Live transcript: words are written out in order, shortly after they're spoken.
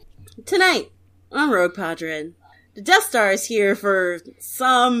Tonight, on Rogue Padron, the Death Star is here for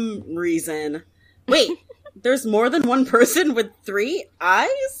some reason. Wait, there's more than one person with 3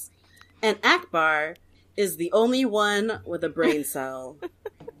 eyes? And Akbar is the only one with a brain cell.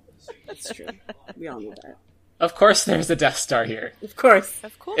 That's true. We all know that. Of course there's a Death Star here. Of course.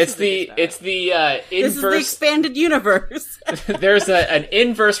 It's the inverse... This is the expanded universe. There's an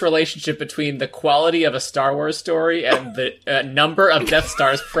inverse relationship between the quality of a Star Wars story and the number of Death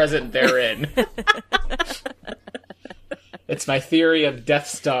Stars present therein. It's my theory of Death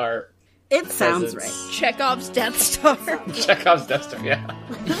Star. It sounds right. Chekhov's Death Star. Chekhov's Death Star, yeah.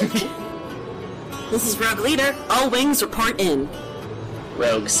 This is Rogue Leader. All wings report in.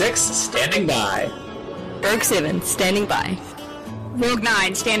 Rogue 6, standing by. Rogue 7, standing by. Rogue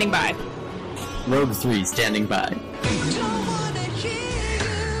 9, standing by. Rogue 3, standing by.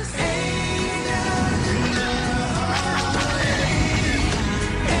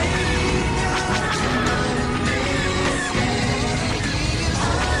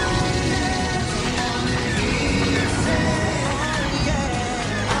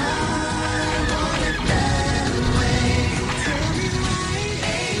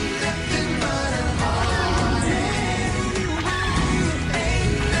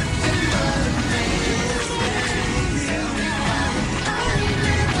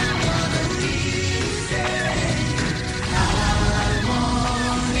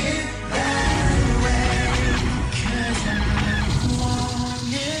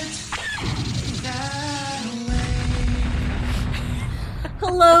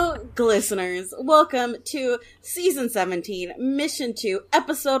 Hello, listeners. Welcome to Season 17, Mission 2,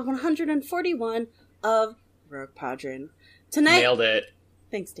 Episode 141 of Rogue Padron. Tonight... Nailed it.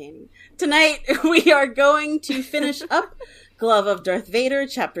 Thanks, Danny. Tonight, we are going to finish up Glove of Darth Vader,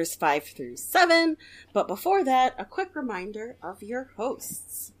 Chapters 5 through 7. But before that, a quick reminder of your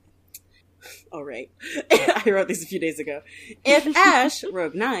hosts. All right. I wrote these a few days ago. If Ash,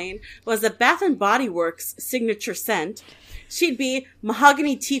 Rogue 9, was a Bath & Body Works signature scent, she'd be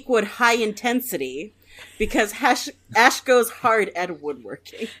Mahogany Teakwood High Intensity, because Ash goes hard at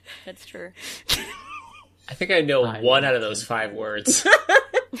woodworking. That's true. I think I know one out of those 5 words.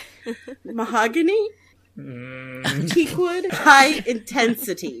 Mahogany? Teakwood High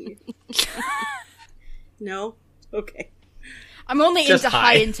Intensity. No? Okay. I'm only Just into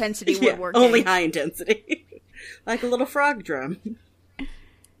high. high-intensity Yeah, woodworking. only high intensity. Like a little frog drum.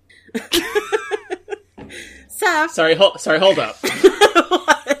 Saf. Sorry, hold up.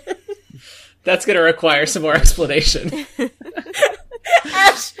 What? That's gonna require some more explanation.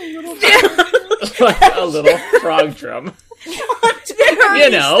 Ash. Like a little frog drum. On Twitter. You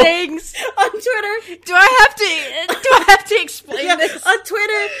know. Things. On Twitter. Do I have to explain Yeah, this? on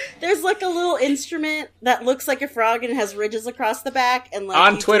Twitter, there's like a little instrument that looks like a frog and has ridges across the back. And like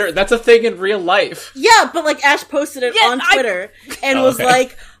On Twitter, that's a thing in real life. Yeah, but like Ash posted it Yeah, on Twitter and Oh, was okay.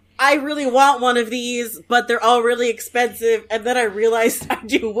 like, I really want one of these, but they're all really expensive. And then I realized I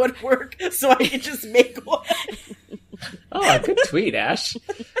do woodwork, so I can just make one. Oh, good tweet, Ash.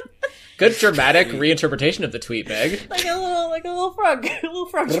 Good dramatic reinterpretation of the tweet, Meg. Like a little frog,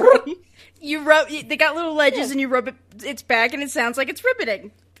 drum. They got little ledges and you rub its back and it sounds like it's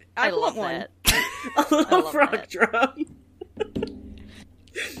ribbiting. I love want one. that. A little love frog that. drum.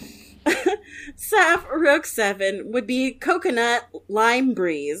 Saf Rook 7 would be Coconut Lime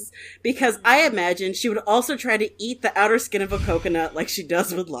Breeze, because I imagine she would also try to eat the outer skin of a coconut like she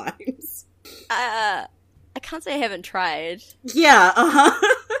does with limes. I can't say I haven't tried. Yeah,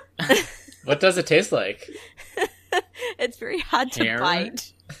 uh-huh. What does it taste like? It's very hard to Hair?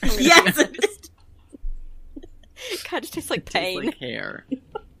 bite. Yes, it is. It kind of tastes like Tastes pain. like hair.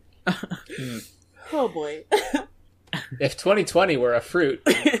 Oh boy. If 2020 were a fruit,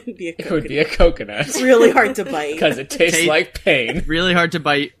 It'd be a it would be a coconut. It's really hard to bite. Because it tastes Taste- like pain. Really hard to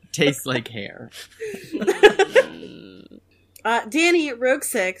bite, tastes like hair. Danny Rogue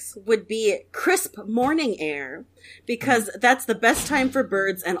 6 would be Crisp Morning Air, because that's the best time for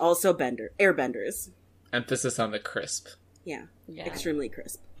birds and also airbenders. Emphasis on the crisp. Yeah, Yeah. extremely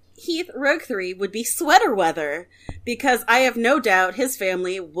crisp. Heath Rogue 3 would be Sweater Weather, because I have no doubt his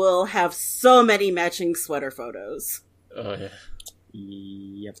family will have so many matching sweater photos. Oh, yeah.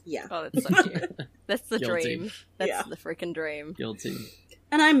 Yep. Yeah. Oh, that's so cute. That's the Guilty. dream. That's Yeah. the freaking dream. Guilty.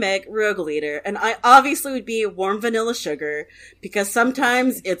 And I'm Meg, Rogue Leader, and I obviously would be Warm Vanilla Sugar, because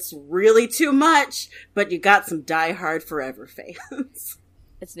sometimes it's really too much, but you got some Die Hard Forever fans.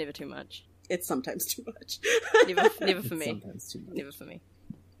 It's never too much. It's sometimes too much. Never for me. Sometimes too much. Never for me.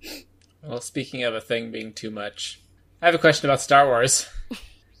 Well, speaking of a thing being too much, I have a question about Star Wars.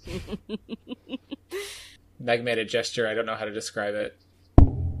 Meg made a gesture. I don't know how to describe it.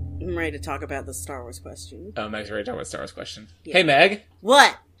 I'm ready to talk about the Star Wars question. Oh, Meg's ready to talk about Star Wars question. Yeah. Hey, Meg.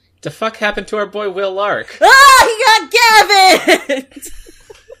 What? The fuck happened to our boy Will Lark? Ah, he got Gavin!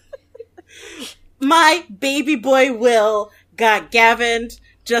 My baby boy Will got Gavin,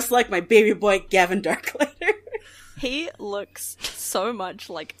 just like my baby boy Gavin Darklighter. He looks so much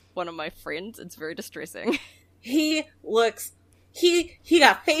like one of my friends. It's very distressing. He looks... He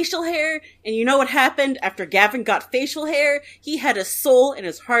got facial hair, and you know what happened after Gavin got facial hair? He had his soul and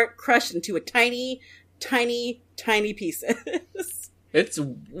his heart crushed into a tiny, tiny, tiny pieces. It's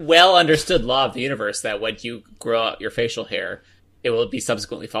well understood law of the universe that when you grow out your facial hair, it will be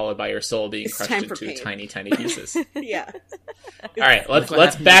subsequently followed by your soul being It's crushed time for into pain. tiny, tiny pieces. Yeah. All right, let's what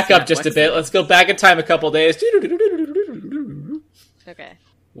happens back in up that just a Netflix bit. Let's go back in time a couple days. Okay.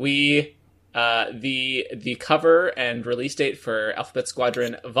 We the cover and release date for Alphabet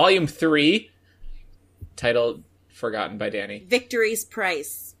Squadron Volume 3, titled Forgotten by Danny. Victory's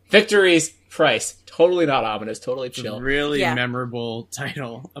Price. Victory's Price. Totally not ominous, totally It's a chill. really Yeah. memorable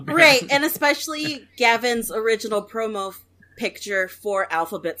title. Right, apparently. and especially Gavin's original promo picture for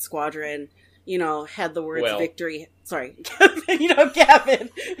Alphabet Squadron, you know, had the words Will. victory. Sorry. Gavin.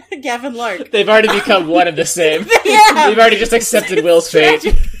 Gavin Lark. They've already become one and the same. Yeah. They've already just accepted Will's fate.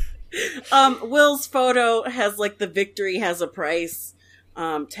 Will's photo has like the victory has a price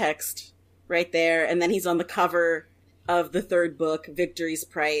text right there, and then he's on the cover of the third book, Victory's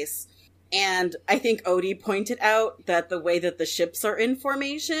Price. And I think Odie pointed out that the way that the ships are in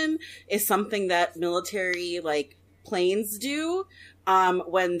formation is something that military like planes do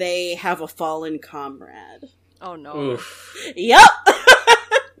when they have a fallen comrade. Oh no. Oof. Yep.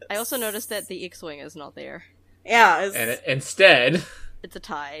 I also noticed that the X-Wing is not there. Yeah. And instead, It's a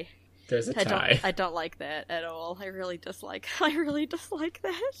tie. there's a I tie. don't like that at all. I really dislike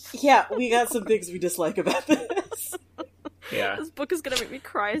that. Yeah, we got some things we dislike about this. Yeah. This book is gonna make me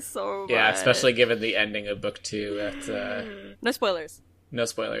cry so much. Yeah, especially given the ending of book 2. That, No spoilers. no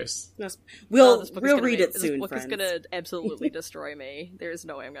spoilers. No, Oh, we'll this book is we'll gonna read make- it soon, This book friends. is gonna absolutely destroy me. There is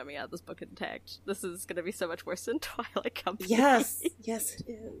no way I'm coming out of this book intact. This is gonna be so much worse than Twilight Company. Yes, yes, it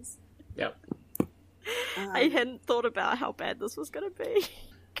is. Yep. I hadn't thought about how bad this was gonna be.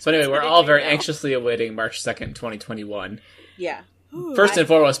 So anyway, we're gonna all be very now. anxiously awaiting March 2nd, 2021. Yeah. First and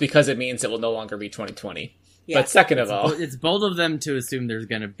foremost, because it means it will no longer be 2020. Yeah. But second of all, It's bold of them to assume there's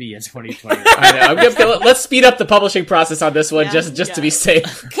going to be a 2020. I know. Let's speed up the publishing process on this one, Yeah, just to yeah. be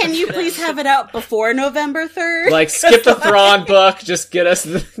safe. Can you please have it out before November 3rd? Like, skip the Thrawn book. Just get us.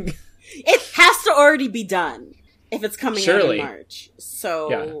 It has to already be done if it's coming out Surely. in March.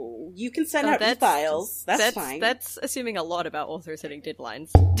 So you can send Oh, out e-files. That's fine. That's assuming a lot about authors hitting deadlines.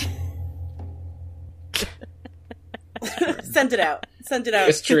 Send it out. Send it out.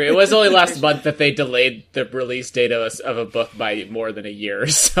 It's true. It was only last month that they delayed the release date of a book by more than a year.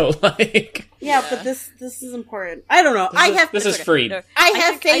 So, like, Yeah, but this is important. I don't know. this is Freed. No, I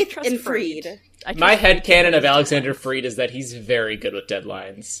have think I faith trust in Freed. I trust My Freed to headcanon finish of Alexander deadlines. Freed is that he's very good with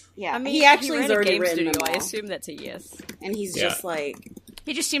deadlines. Yeah, I mean, he actually ran has a already game written studio. them I all. assume that's a yes. And he's Yeah. just like,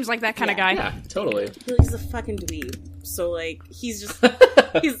 He just seems like that kind of Yeah. guy. Yeah, totally. he's a fucking dweeb. So like, he's just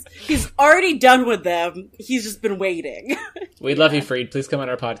he's already done with them. He's just been waiting. We love you, Freed. Please come on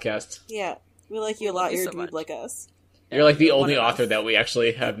our podcast. Yeah, we like you a love lot. you You're so a dweeb much. like us. You're like the One only of us. author that we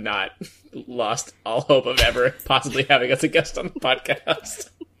actually have not lost all hope of ever possibly having as a guest on the podcast.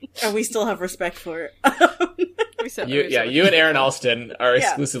 And we still have respect for it. We so- You, we yeah, so- you and Aaron Alston are Yeah.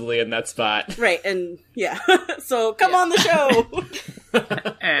 exclusively in that spot. Right, and yeah. So come Yeah. on the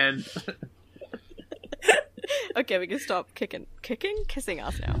show. And Okay, we can stop kissing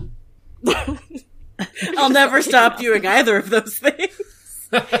us now. I'll never stop doing either of those things.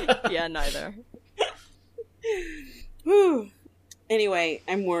 Yeah, neither. Whew. Anyway,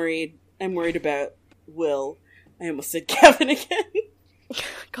 I'm worried. I'm worried about Will. I almost said Kevin again.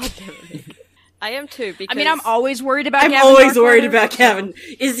 God damn it. I am too, because I mean, I'm always worried about I'm Gavin always worried Darklighter. about Kevin.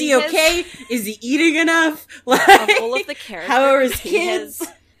 Is he He has- okay? Is he eating enough? Like, of all of the characters, how are his he kids?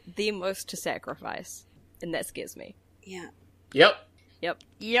 has the most to sacrifice, and that scares me. Yeah. Yep.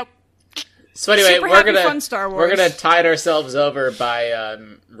 Yep. So anyway, Super we're happy gonna fun Star we're Wars. gonna tide ourselves over by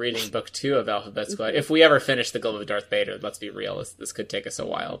reading book 2 of Alphabet Squad. If we ever finish the Glove of Darth Vader, let's be real, this could take us a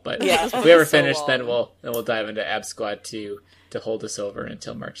while. But Yeah. if we ever So finish, long. then we'll dive into Ab Squad 2 to hold us over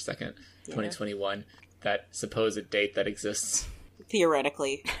until March 2nd, 2021. That supposed date that exists.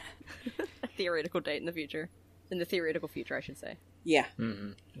 Theoretically. A theoretical date in the future. In the theoretical future, I should say. Yeah.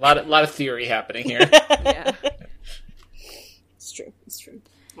 A lot of theory happening here. Yeah. It's true. It's true.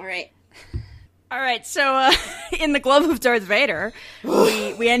 All right. All right, so in the Glove of Darth Vader,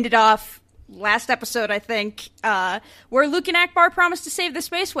 we ended off last episode, I think, where Luke and Akbar promised to save the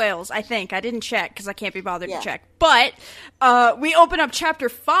space whales, I think. I didn't check, because I can't be bothered to check. But, we open up chapter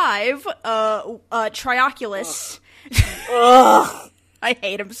 5, Trioculus. I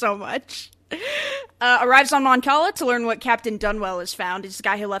hate him so much. Arrives on Mon Cala to learn what Captain Dunwell has found. He's the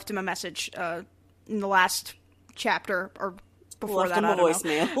guy who left him a message, in the last chapter, or before that, I don't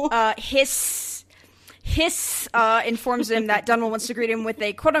know. Hiss informs him that Dunwell wants to greet him with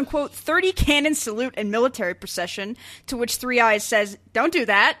a quote-unquote 30 cannon salute and military procession, to which Three Eyes says, don't do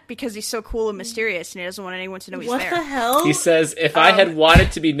that, because he's so cool and mysterious, and he doesn't want anyone to know he's there. What the hell? He says, if I had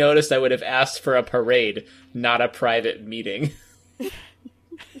wanted to be noticed, I would have asked for a parade, not a private meeting.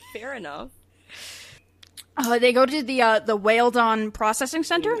 Fair enough. They go to the Whaledon Processing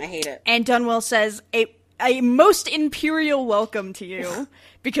Center. I hate it. And Dunwell says, a most imperial welcome to you,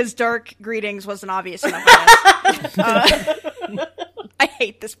 because Dark Greetings wasn't obvious enough. I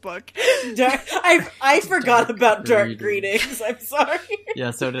hate this book. I forgot about Dark Greetings. I'm sorry.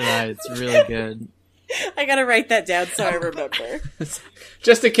 Yeah, so did I. It's really good. I gotta write that down so I remember.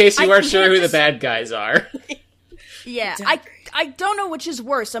 Just in case you aren't sure who the bad guys are. Yeah, I don't know which is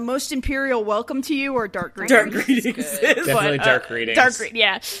worse, a most imperial welcome to you or Dark Greetings. Dark Greetings is, Definitely Dark Greetings. Dark Greetings,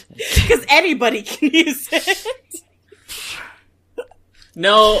 yeah. Because anybody can use it.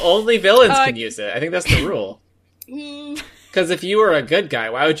 No, only villains can use it. I think that's the rule. Because if you were a good guy,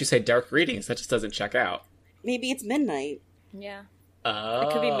 why would you say Dark Greetings? That just doesn't check out. Maybe it's midnight. Yeah. Oh.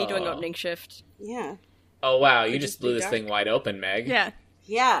 It could be me doing opening shift. Yeah. Oh, wow, you just blew this thing wide open, Meg. Yeah.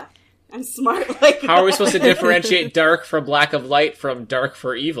 Yeah. I'm smart like How are we supposed to differentiate dark for black of light from dark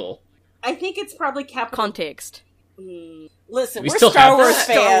for evil? I think it's probably Context. Listen, We we're still Star have Wars that.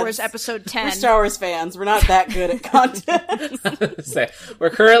 fans. Star Wars Episode 10. We're Star Wars fans. We're not that good at content. We're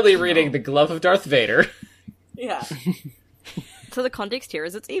currently reading The Glove of Darth Vader. Yeah. So the context here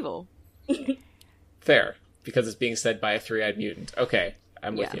is it's evil. Fair, because it's being said by a threyed mutant. Okay,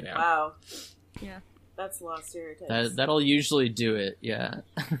 I'm with you now. Wow. Yeah. That's a lot of stereotypes. That'll usually do it, yeah.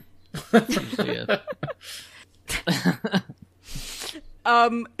 Usually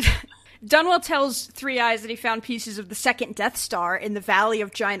Dunwell tells Three Eyes that he found pieces of the second Death Star in the Valley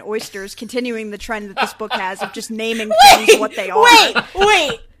of Giant Oysters, continuing the trend that this book has of just naming things what they are.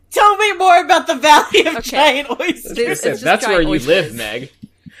 Wait! Tell me more about the Valley of Giant Oysters. Listen, just that's giant where you oysters. live, Meg.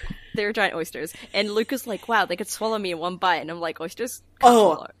 They're giant oysters. And Luke is like, wow, they could swallow me in one bite. And I'm like, oysters can't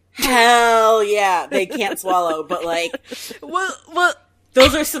Oh, swallow. hell yeah. They can't swallow, but like, Well,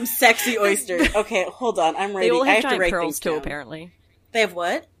 those are some sexy oysters. Okay, hold on. I'm ready. They all I have have to giant write pearls these too, down. apparently. They have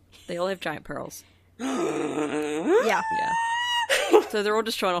what? They all have giant pearls. yeah. Yeah. So they're all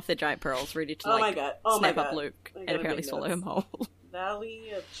just showing off their giant pearls, ready to Oh my like God. Oh my snap up God. Luke I and gotta apparently make swallow notes. him whole.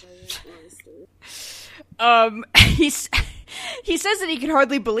 Valley of Giant Oysters. He says that he can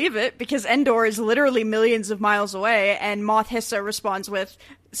hardly believe it because Endor is literally millions of miles away, and Moth Hissa responds with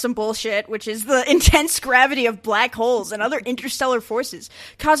some bullshit, which is the intense gravity of black holes and other interstellar forces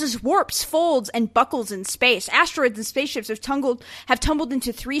causes warps, folds, and buckles in space. Asteroids and spaceships have tumbled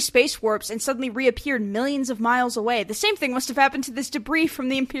into 3 space warps and suddenly reappeared millions of miles away. The same thing must have happened to this debris from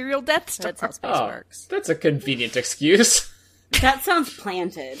the Imperial Death Star. That's how space works. That's a convenient excuse. That sounds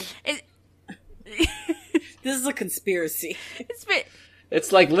planted. It- This is a conspiracy.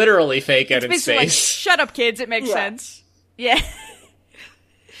 It's like literally fake out in basically like, space. shut up, kids. It makes Yeah. sense. Yeah.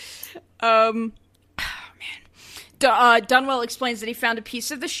 Oh, man. Dunwell explains that he found a piece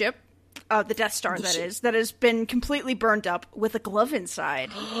of the ship, the Death Star, that has been completely burned up with a glove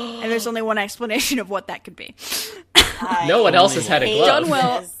inside. And there's only one explanation of what that could be. No one else has had a glove.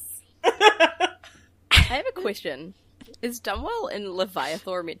 Dunwell. I have a question. Is Dunwell and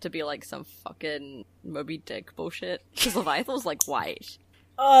Leviathor meant to be like some fucking Moby Dick bullshit? Because Leviathar's like white.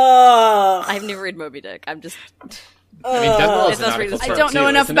 I've never read Moby Dick. I'm just... I mean, Dunwell is It does a read nautical the I term, don't know too,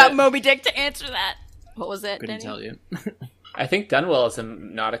 enough isn't about it? Moby Dick to answer that. What was that, couldn't Danny? tell you. I think Dunwell is a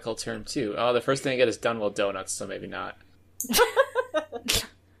nautical term, too. Oh, the first thing I get is Dunwell Donuts, so maybe not.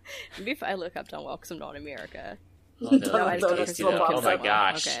 Maybe if I look up Dunwell because I'm not in America. Oh, no, Dunwell that's Donuts tasty, will though. pop Oh my up.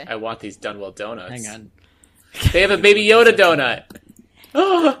 gosh, Okay. I want these Dunwell Donuts. Hang on. They have a Baby Yoda donut!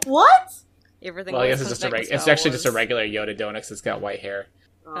 What? Everything Well, I guess always it's comes just back to it's Star actually just a Wars. regular Yoda donut 'cause it's got white hair.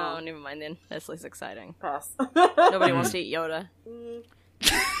 Oh, never mind then. That's less exciting. Pass. Nobody wants to eat Yoda.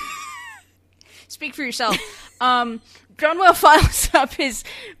 Speak for yourself. Dunwell files up his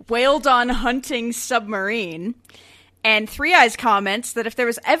Whaledon hunting submarine, and Three Eyes comments that if there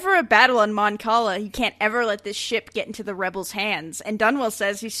was ever a battle on Mon Cala, he can't ever let this ship get into the rebels' hands. And Dunwell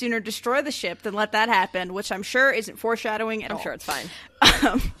says he'd sooner destroy the ship than let that happen, which I'm sure isn't foreshadowing at all. I'm sure it's fine.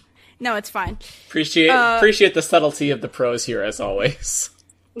 No, it's fine. Appreciate the subtlety of the prose here, as always.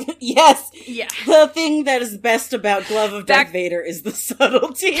 Yes. Yeah. The thing that is best about Glove of Darth Vader is the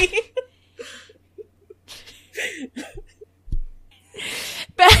subtlety.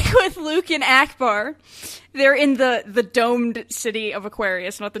 Back with Luke and Akbar, they're in the domed city of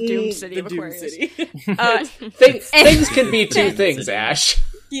Aquarius, not the doomed city of Aquarius. Things can be two things, Ash.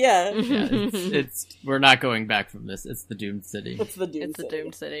 Yeah. We're not going back from this. It's the doomed city. It's the doomed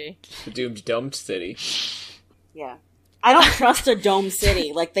city. The domed city. Yeah. I don't trust a domed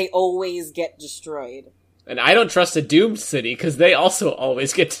city. Like, they always get destroyed. And I don't trust a doomed city, because they also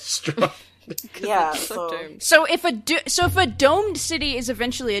always get destroyed. Yeah, so if a domed city is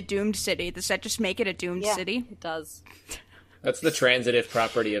eventually a doomed city, does that just make it a doomed city? It does. That's the transitive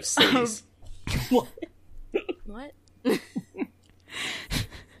property of cities. What?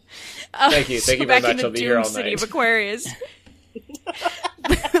 Thank you very back much. in the I'll be here all doomed city night. of Aquarius.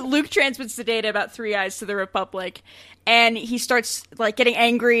 Luke transmits the data about Three Eyes to the Republic, and he starts getting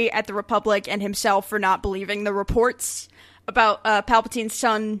angry at the Republic and himself for not believing the reports about Palpatine's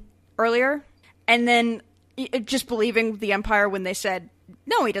son earlier, and then just believing the Empire when they said,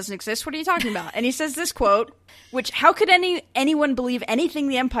 "No, he doesn't exist. What are you talking about?" And he says this quote, which, how could anyone believe anything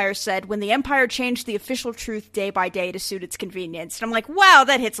the Empire said when the Empire changed the official truth day by day to suit its convenience? And I'm like, wow,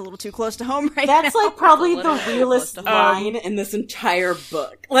 that hits a little too close to home right now. That's probably the realest line in this entire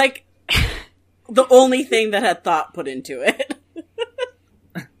book. The only thing that had thought put into it.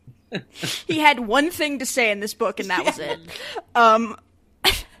 He had one thing to say in this book, and that was it.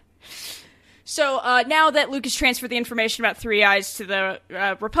 So now that Luke has transferred the information about Three Eyes to the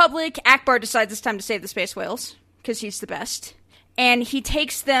Republic, Akbar decides it's time to save the space whales, because he's the best. And he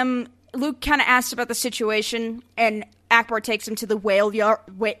takes them... Luke kind of asks about the situation, and Akbar takes him to the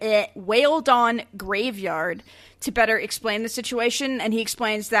Whale Dawn graveyard to better explain the situation. And he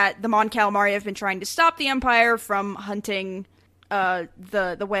explains that the Mon Calamari have been trying to stop the Empire from hunting...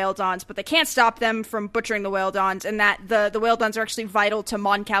 the Whale Dawns, but they can't stop them from butchering the Whale Dawns, and that the Whale Dawns are actually vital to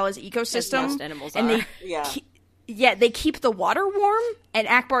Mon Cala's ecosystem. As most animals and are. They keep the water warm, and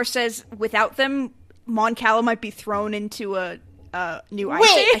Akbar says without them, Mon Cala might be thrown into a new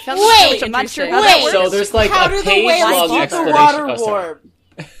ice age. I'm not sure how that works. So there's a the page-long keep explanation. the water warm?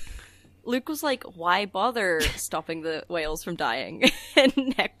 Luke was like, why bother stopping the whales from dying?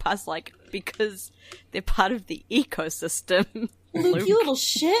 And Akbar's like, because they're part of the ecosystem. Luke, you little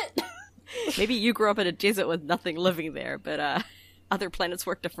shit. Maybe you grew up in a desert with nothing living there, but other planets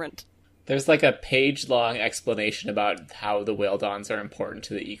work different. There's a page-long explanation about how the Whale Dawns are important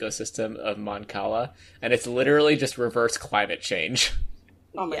to the ecosystem of Mon Cala, and it's literally just reverse climate change.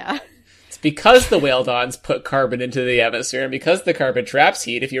 Oh my God. It's because the Whale Dawns put carbon into the atmosphere, and because the carbon traps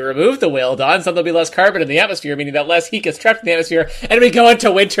heat, if you remove the Whale Dawns, then there'll be less carbon in the atmosphere, meaning that less heat gets trapped in the atmosphere, and we go into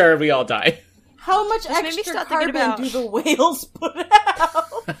winter and we all die. How much extra carbon do the whales put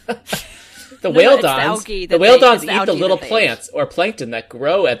out? The Whale Dawns eat the little that plants or plankton that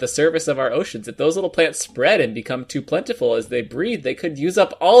grow at the surface of our oceans. If those little plants spread and become too plentiful as they breed, they could use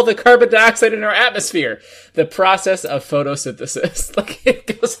up all the carbon dioxide in our atmosphere. The process of photosynthesis.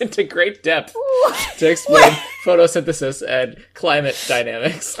 It goes into great depth to explain photosynthesis and climate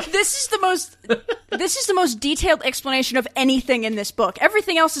dynamics. This is the most detailed explanation of anything in this book.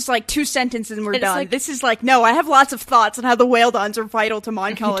 Everything else is 2 sentences and we're done. This is no, I have lots of thoughts on how the Whale Dawns are vital to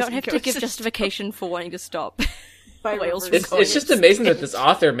Mon Cala's You don't have to give justification for wanting to stop whales from going. It's just amazing that this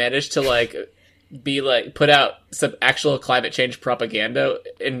author managed to put out some actual climate change propaganda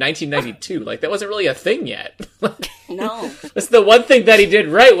in 1992. That wasn't really a thing yet. No. That's the one thing that he did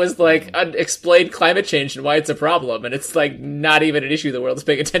right was explain climate change and why it's a problem, and it's not even an issue the world is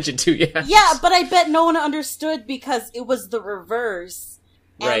paying attention to yet. Yeah, but I bet no one understood because it was the reverse.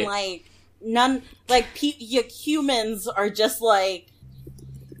 And Right. None humans are just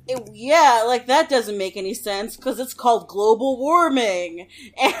that doesn't make any sense because it's called global warming,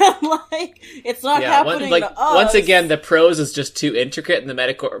 and it's not happening to us. Once again, the prose is just too intricate, and the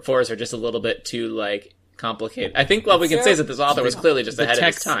metaphors are just a little bit too complicated. I think what we can say is that this author was clearly just ahead of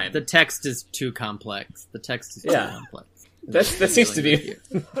his time. The text is too complex. The text is too complex. That seems to be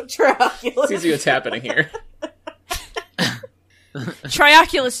Trioculus. seems to be what's happening here.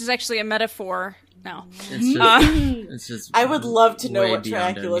 Trioculus is actually a metaphor. No. It's just I would love to know way what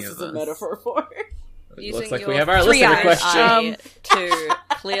beyond Trioculus any is of a us. metaphor for. Looks like Using we your have our Three listener eyes. question. to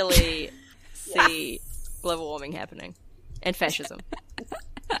clearly see global warming happening and fascism.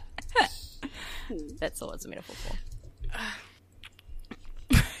 That's all it's a metaphor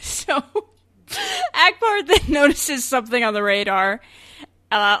for. So, Akbar then notices something on the radar.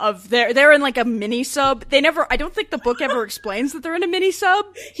 They're in a mini sub. I don't think the book ever explains that they're in a mini sub.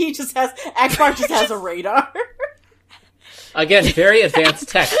 Akbar just has a radar. Again, very advanced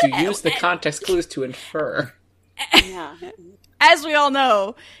tech to use the context clues to infer. Yeah. As we all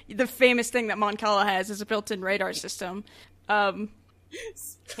know, the famous thing that Mon Cala has is a built-in radar system. Oh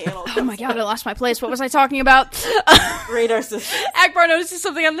my god, I lost my place. What was I talking about? Radar system. Akbar notices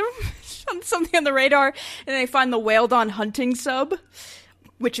something on the radar, and they find the Whaledon hunting sub,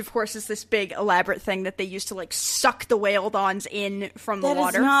 which of course is this big elaborate thing that they use to like suck the Whaledons in from the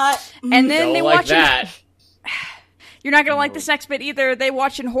water. Is not. And then Don't they like watch that. You're not gonna like this next bit either. They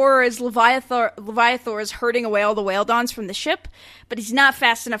watch in horror as Leviathor is herding away all the Whaledons from the ship, but he's not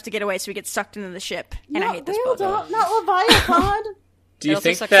fast enough to get away, so he gets sucked into the ship. And I hate this book. Not Leviathan. Do you also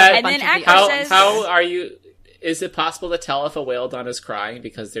think sucks up that... a And then bunch of the Akbar How, says- how are you... Is it possible to tell if a Whaledon is crying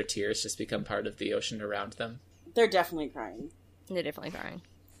because their tears just become part of the ocean around them? They're definitely crying. They're definitely crying.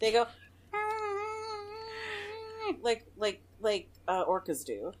 They go like orcas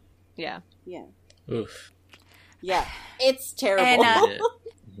do. Yeah. Yeah. Oof. Yeah. It's terrible. And, Hate it.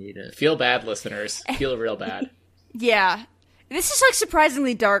 Hate it. Feel bad, listeners. Feel real bad. Yeah. This is like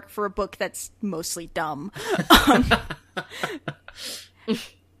surprisingly dark for a book that's mostly dumb.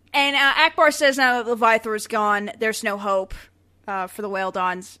 And Akbar says now that Leviathor is gone, there's no hope for the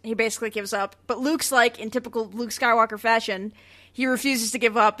Whaledons. He basically gives up. But Luke's like, in typical Luke Skywalker fashion, he refuses to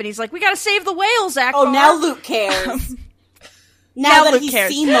give up, and he's like, we gotta save the whales, Akbar! Oh, now Luke cares. now Now that Luke he's cares.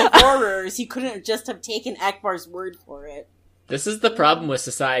 seen the horrors, he couldn't just have taken Akbar's word for it. This is the problem with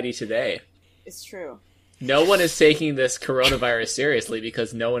society today. It's true. No one is taking this coronavirus seriously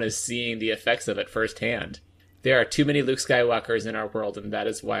because no one is seeing the effects of it firsthand. There are too many Luke Skywalkers in our world, and that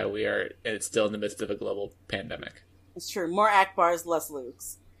is why it's still in the midst of a global pandemic. It's true. More Akbars, less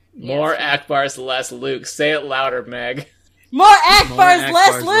Lukes. More Akbars, less Luke. Say it louder, Meg. More Akbars, More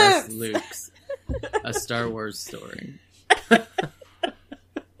less Akbars, Lukes! Lukes. A Star Wars story.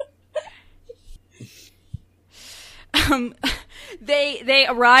 They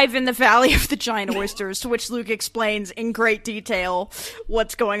arrive in the Valley of the Giant Oysters, to which Luke explains in great detail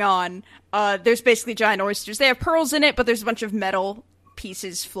what's going on. There's basically giant oysters. They have pearls in it, but there's a bunch of metal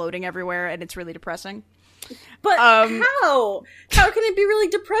pieces floating everywhere, and it's really depressing. But how? How can it be really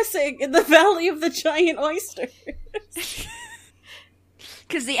depressing in the Valley of the Giant Oysters?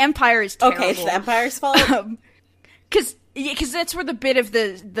 Because the Empire is terrible. Okay, it's the Empire's fault? Because that's where the bit of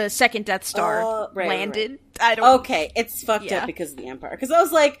the second Death Star Right. landed. I don't... Okay, it's fucked Yeah. up because of the Empire. Because I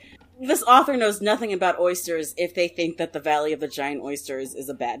was like, this author knows nothing about oysters if they think that the Valley of the Giant Oysters is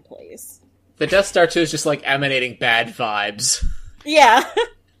a bad place. The Death Star 2 is just like emanating bad vibes. Yeah.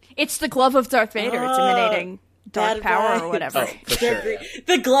 It's the glove of Darth Vader. It's emanating dark bad power vibes. or whatever. Oh, for sure. Yeah.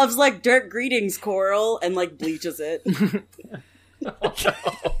 The glove's like Dirk Greetings, Coral, and like bleaches it.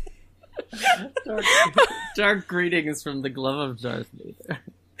 Dark greetings from the glove of Darth Vader.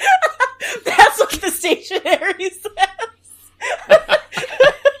 That's what the stationery says.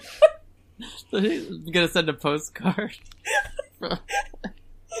 I'm gonna send a postcard.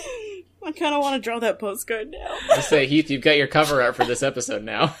 I kind of want to draw that postcard now. Just say, Heath, you've got your cover art for this episode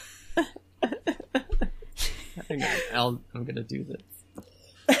now. Hang on, I'm gonna do this.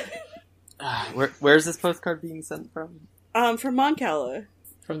 Where's this postcard being sent from? From Mon Cala.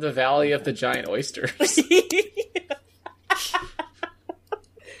 From the Valley of the Giant Oysters.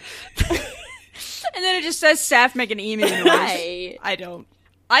 And then it just says Saf make an emu noise. Why? I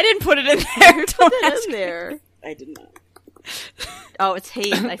didn't put it in there. Don't Put ask it in me. there. I did not. Oh, it's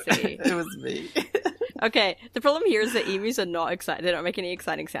Heath, I see. It was me. Okay, the problem here is that emus are not excited. They don't make any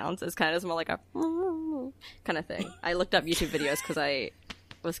exciting sounds. It's kind of more like a kind of thing. I looked up YouTube videos because I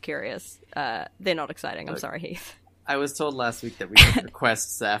was curious. They're not exciting. I'm sorry, Heath. I was told last week that we can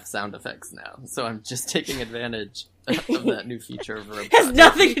request Saf sound effects now, so I'm just taking advantage of that new feature of Robot. Has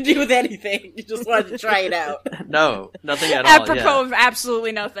nothing to do with anything. You just wanted to try it out. No, nothing at all. Apropos of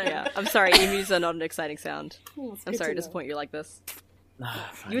absolutely nothing. Yeah, I'm sorry. Emus are not an exciting sound. I'm sorry to disappoint you like this.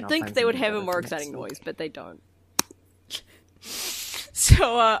 Fine, You would I'll think find they would something have a better more for exciting next week. noise, but they don't.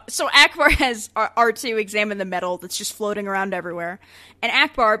 So Akbar has R2 examine the metal that's just floating around everywhere. And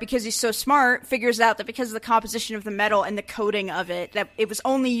Akbar, because he's so smart, figures out that because of the composition of the metal and the coating of it, that it was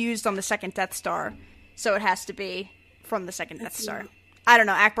only used on the second Death Star. So it has to be from the second Death Star. I don't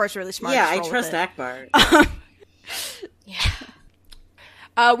know, Akbar's really smart. Yeah, Just I roll with trust it. Akbar.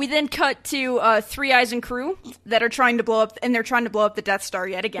 We then cut to Three Eyes and crew that are trying to blow up, and they're trying to blow up the Death Star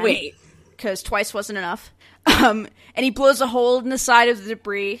yet again. Wait. Because twice wasn't enough. And he blows a hole in the side of the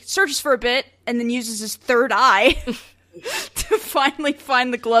debris, searches for a bit, and then uses his third eye to finally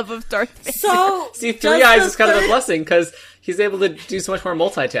find the glove of Darth Vader. So, See, does Three Eyes the is kind of a third- blessing, because he's able to do so much more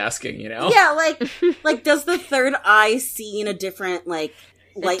multitasking, you know? Yeah, like does the third eye see in a different, like,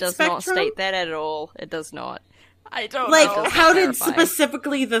 light It does spectrum? not state that at all. It does not. I don't Like, know. how did Clarify.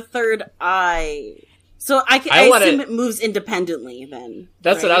 specifically the third eye? So I wanna- assume it moves independently then.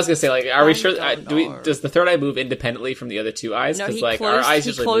 That's what I was gonna say. Like, are we sure? don't Do we? know. Does the third eye move independently from the other two eyes? No, Because he like closed, our eyes he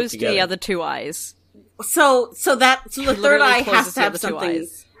usually move closed together. the other two eyes. So the third literally eye closes has the to have other two something,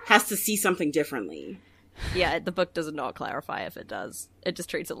 eyes. has to see something differently. Yeah, the book does not clarify if it does. It just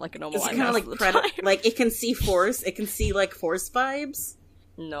treats it like a normal Is eye it kind of most like of the time. like it can see force? It can see like force vibes.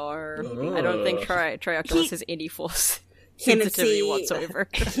 No, I don't think Trioculus has any force Can it sensitivity see whatsoever.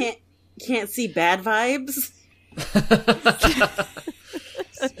 Can't see bad vibes.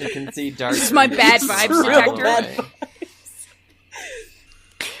 You can see dark. This is my bad radiance vibes from a mile detector. away.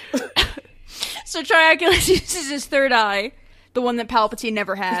 So Trioculus uses his third eye, the one that Palpatine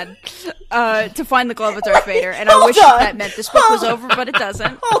never had, to find the glove of Darth Vader. And I Hold wish on. that meant this book was over, but it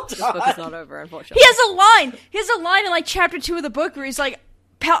doesn't. Hold This book is on. not over, He unfortunately. has a line. He has a line in like chapter 2 of the book where he's like,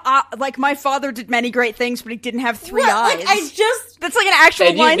 like my father did many great things, but he didn't have three What? eyes. Like, I just That's like an actual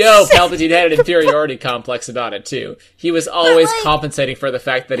And line. you know Palpatine had an inferiority complex about it, too. He was always like- compensating for the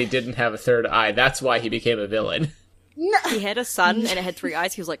fact that he didn't have a third eye. That's why he became a villain. He had a son and it had 3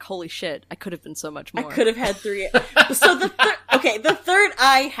 eyes. He was like, holy shit, I could have been so much I more. could have had 3. So the third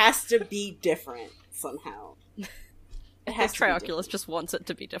eye has to be different somehow. It has to be Trioculus just wants it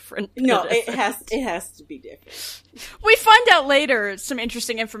to be different. different. No, It it has to be different. We find out later some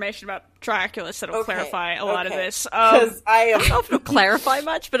interesting information about Trioculus that'll Okay, clarify a lot of okay. this. Because I am. It'll clarify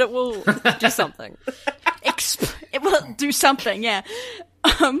much, but it will do something. It will do something, yeah.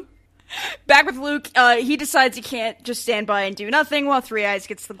 Back with Luke, he decides he can't just stand by and do nothing while Three Eyes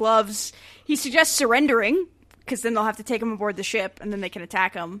gets the gloves. He suggests surrendering, because then they'll have to take him aboard the ship, and then they can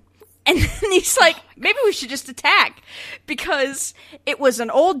attack him. And then he's like, maybe we should just attack, because it was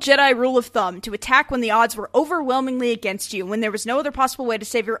an old Jedi rule of thumb to attack when the odds were overwhelmingly against you, when there was no other possible way to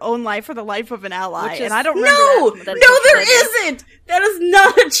save your own life or the life of an ally. Which is- And I don't remember No, that. That's no, what there that is. isn't. That is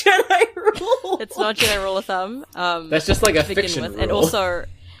not a Jedi rule. It's not Jedi rule of thumb. That's just like a to begin fiction with. rule.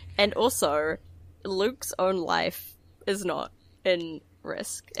 And also, Luke's own life is not in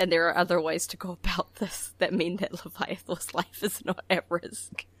risk, and there are other ways to go about this that mean that Leviathan's life is not at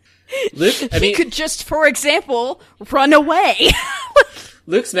risk. Luke, I He mean, could just, for example, run away.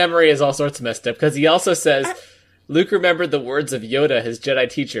 Luke's memory is all sorts messed up because he also says Luke remembered the words of Yoda, his Jedi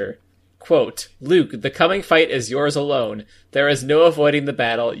teacher. Quote, Luke, the coming fight is yours alone. There is no avoiding the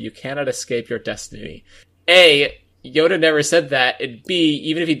battle. You cannot escape your destiny. A, Yoda never said that. And B,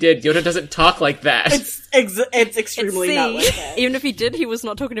 even if he did, Yoda doesn't talk like that. It's extremely And not C, like that. even if he did, he was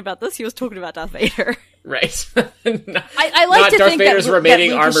not talking about this, he was talking about Darth Vader. Right. I like Not to Darth think Vader's that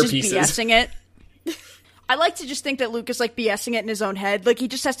remaining Luke is armor just pieces. BSing it. I like to just think that Luke is like BSing it in his own head. Like he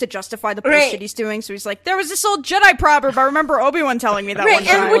just has to justify the bullshit Right. he's doing. So he's like, "There was this old Jedi proverb. I remember Obi-Wan telling me that Right, one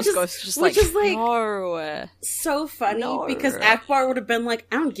time." and which is- Ghost just which like, is like- no. So funny No. because Akbar would have been like,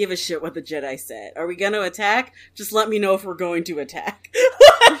 I don't give a shit what the Jedi said. Are we going to attack? Just let me know if we're going to attack.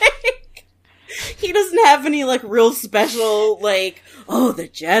 Like, he doesn't have any like real special like, oh, the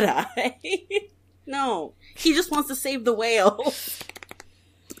Jedi. No, he just wants to save the whale.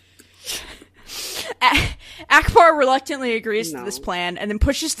 Akbar reluctantly agrees No. to this plan and then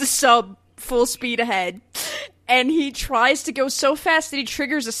pushes the sub full speed ahead. And he tries to go so fast that he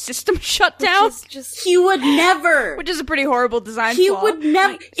triggers a system shutdown, It's just He would never. which is a pretty horrible design He flaw. would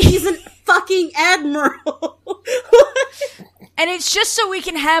never. He's a fucking admiral. And it's just so we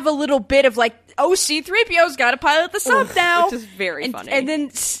can have a little bit of like, oh, C-3PO's got to pilot the sub now. which is very and, funny. And then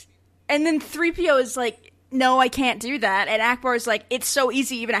 3PO is like, no, I can't do that. And Akbar is like, it's so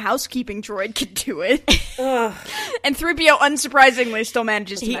easy, even a housekeeping droid could do it. Ugh. And 3PO, unsurprisingly, still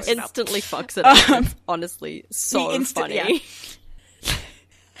manages to he mess it up. instantly fucks it up. It's honestly so he insta- funny. yeah.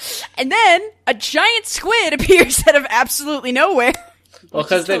 And then a giant squid appears out of absolutely nowhere. Well,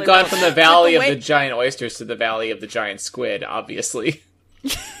 because they've totally gone not. from the valley of way- the giant oysters to the valley of the giant squid, obviously.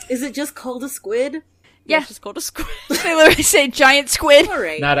 Is it just called a squid? Yeah, It's just called a squid. they literally say giant squid. All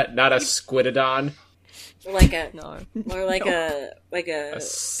right, Not a squidodon. like a No. or like a A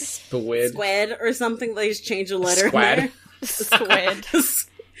squid. squid or something. They just change a letter. Squad. In Squid. there.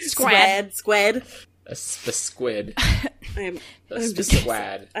 Squad. The squid. I'm The just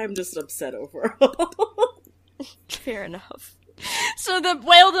squad. I'm just upset over. Fair enough. So the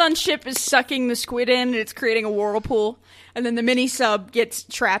Whaled-on ship is sucking the squid in, and it's creating a whirlpool. And then the mini-sub gets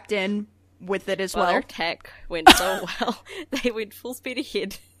trapped in with it as Well, well. their tech went so well. They went full speed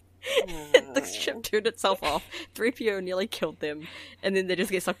ahead. The ship turned itself off. 3PO nearly killed them. And then they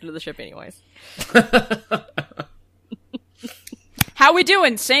just get sucked into the ship anyways. How we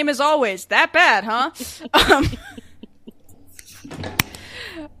doing? Same as always. That bad, huh?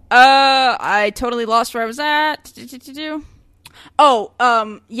 I totally lost where I was at. Oh,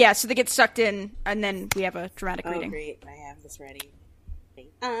 yeah, so they get sucked in, and then we have a dramatic reading. Oh, great. I have this ready.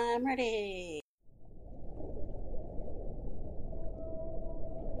 I'm ready.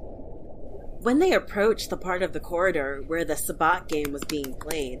 When they approached the part of the corridor where the Sabbat game was being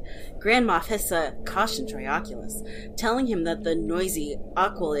played, Grand Moff Hissa cautioned Trioculus, telling him that the noisy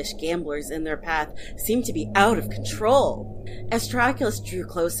Aqualish gamblers in their path seemed to be out of control. As Trioculus drew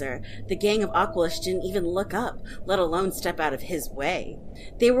closer, the gang of Aqualish didn't even look up, let alone step out of his way.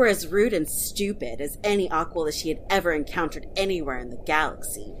 They were as rude and stupid as any Aqualish he had ever encountered anywhere in the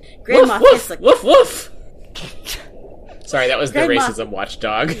galaxy. Grand Moff Hissa... Woof, woof! Sorry, that was Grand the Moff- racism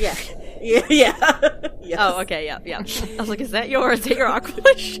watchdog. Yeah. Yeah. Yes. Oh, okay, yeah. I was like, is that your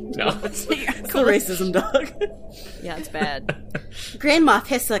Aqualish? No. It's the racism dog. Yeah, it's bad. Grand Moff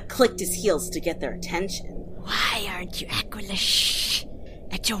Hissa clicked his heels to get their attention. Why aren't you Aqualish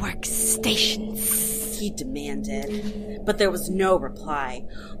at your workstations? He demanded. But there was no reply.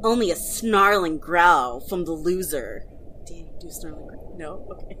 Only a snarling growl from the loser. Do snarling growl? No?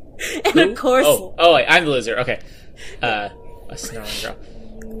 Okay. And Who? of course... Oh, wait, I'm the loser. Okay. A snarling growl.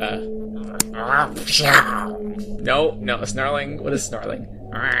 No, a snarling. What is snarling?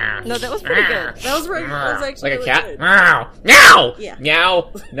 No, that was pretty good. That was right. That was actually Like a really cat? good. Meow! Yeah.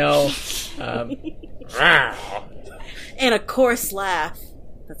 Meow? No. And a coarse laugh.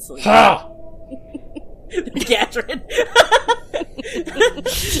 That's like... Ha! Gatrin.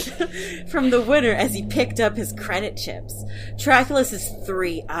 From the winner as he picked up his credit chips. Trioculus's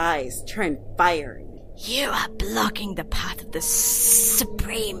 3 eyes turned fiery. You are blocking the path of the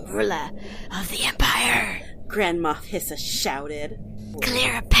supreme ruler of the Empire. Grand Moff Hissa shouted.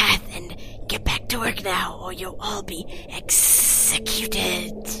 Clear a path and get back to work now, or you'll all be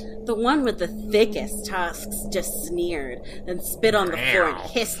executed. The one with the thickest tusks just sneered, then spit on the floor and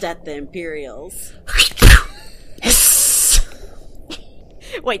hissed at the Imperials.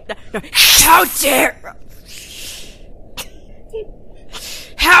 Wait, no. How dare...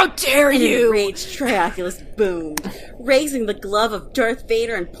 How dare An you! enraged Trioculus boomed, raising the glove of Darth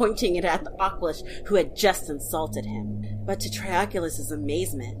Vader and pointing it at the Aqualish who had just insulted him. But to Trioculus's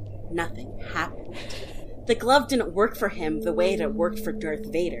amazement, nothing happened. The glove didn't work for him the way it had worked for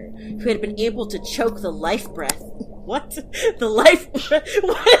Darth Vader, who had been able to choke the life breath. What? The life breath?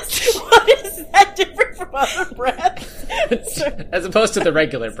 What is that different from other breaths? As opposed to the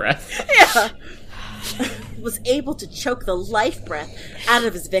regular breath. Yeah. Was able to choke the life breath out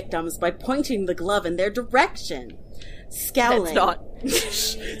of his victims by pointing the glove in their direction. Scowling.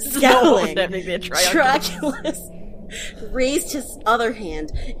 Scowling. Trioculus raised his other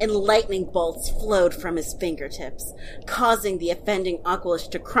hand, and lightning bolts flowed from his fingertips, causing the offending Aqualish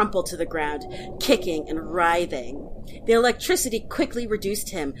to crumple to the ground, kicking and writhing. The electricity quickly reduced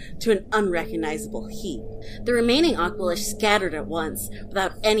him to an unrecognizable heap. The remaining Aqualish scattered at once,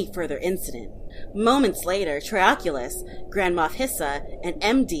 without any further incident. Moments later, Trioculus, Grand Moff Hissa, and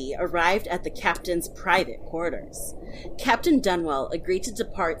MD arrived at the captain's private quarters. Captain Dunwell agreed to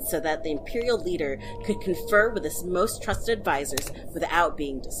depart so that the Imperial leader could confer with his most trusted advisors without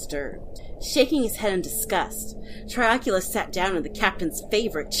being disturbed. Shaking his head in disgust, Trioculus sat down in the captain's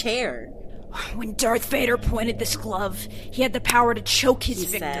favorite chair. When Darth Vader pointed this glove, he had the power to choke his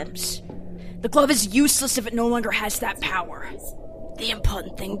victims. The glove is useless if it no longer has that power. The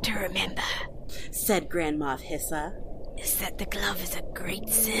important thing to remember, said Grand Moff Hissa, is that the glove is a great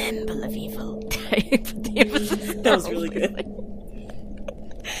symbol of evil. That was really good.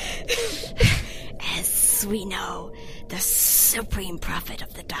 As we know, the supreme prophet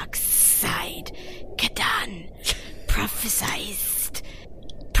of the dark side, Kadan, prophesied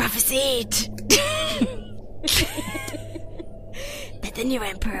that the new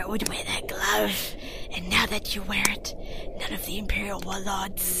emperor would wear that glove, and now that you wear it, none of the Imperial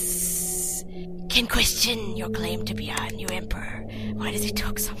warlords can question your claim to be our new emperor. Why does he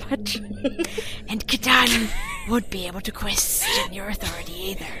talk so much? And Kadan won't be able to question your authority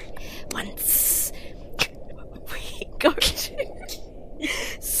either. Once we go to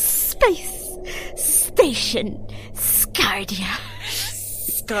space station Scardia.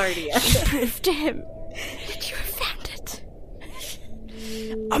 Scardia. Prove to him that you have found it.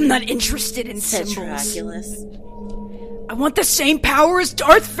 I'm not interested in said symbols. Trioculus. I want the same power as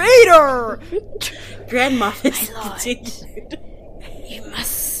Darth Vader! Grand Moff My lord, continued. you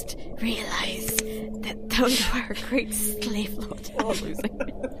must realize that though you are a great slave lord, I'm losing.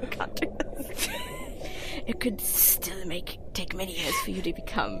 Can't do this. it could still take many years for you to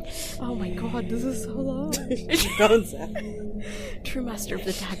become Oh my god, this is so long. Gonza. true master of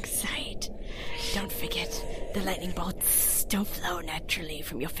the dark side. Don't forget, the lightning bolts don't flow naturally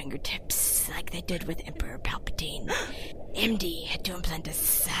from your fingertips like they did with Emperor Palpatine. MD had to implant a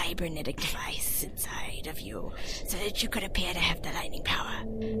cybernetic device inside of you so that you could appear to have the lightning power.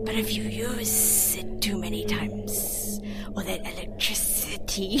 But if you use it too many times, or that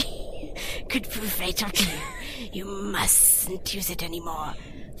electricity could prove fatal to you, you mustn't use it anymore.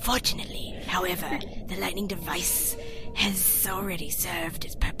 Fortunately, however, the lightning device has already served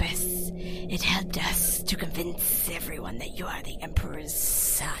its purpose. It helped us to convince everyone that you are the Emperor's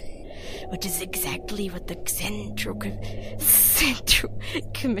son, which is exactly what the Central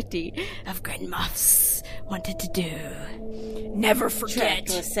Committee of Grand Moffs wanted to do. Never forget.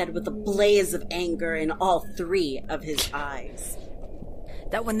 Dracula said with a blaze of anger in all 3 of his eyes.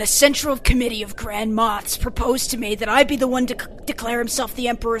 That when the Central Committee of Grand Moffs proposed to me that I be the one to declare himself the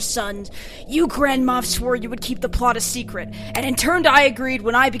Emperor's son, you Grand Moff swore you would keep the plot a secret, and in turn I agreed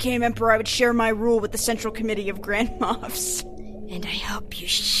when I became Emperor I would share my rule with the Central Committee of Grand Moffs. And I hope you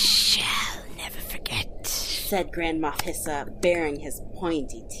shall never forget, said Grand Moff Hissa, baring his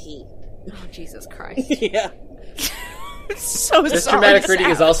pointy teeth. Oh, Jesus Christ. Yeah. So This sorry, dramatic reading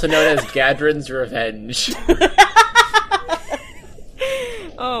Sam. is also known as Gadrin's Revenge.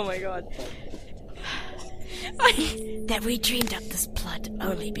 Oh my god. that we dreamed up this plot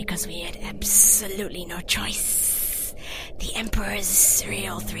only because we had absolutely no choice. The Emperor's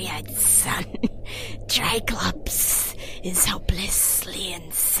real 3-eyed son, Triclops, is hopelessly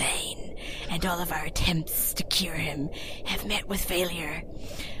insane, and all of our attempts to cure him have met with failure.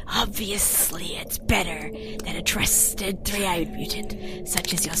 Obviously, it's better that a trusted 3-eyed mutant,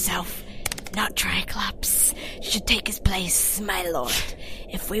 such as yourself, not Triclops, should take his place, my lord.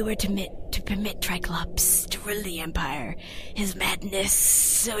 If we were to permit Triclops to rule the Empire, his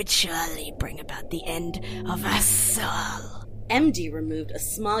madness would surely bring about the end of us all. MD removed a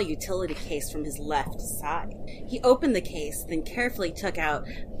small utility case from his left side. He opened the case, then carefully took out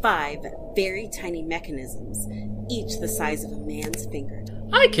 5 very tiny mechanisms, each the size of a man's finger.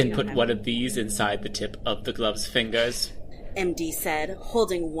 I can put one of these inside the tip of the glove's fingers, MD said,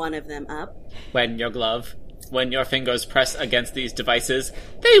 holding one of them up. When your fingers press against these devices,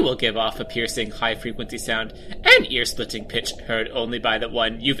 they will give off a piercing, high-frequency sound, an ear-splitting pitch heard only by the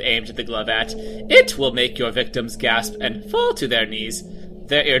one you've aimed the glove at. It will make your victims gasp and fall to their knees.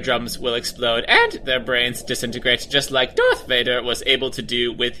 Their eardrums will explode, and their brains disintegrate, just like Darth Vader was able to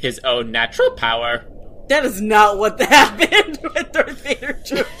do with his own natural power. That is not what happened with Darth Vader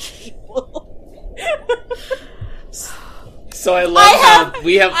drove people. So I love how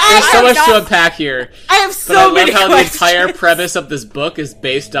there's so much to unpack here. I have so many how questions. the entire premise of this book is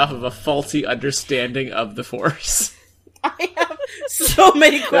based off of a faulty understanding of the Force. I have so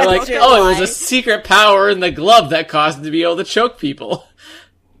many questions. They're like, oh, it was a secret power in the glove that caused him to be able to choke people.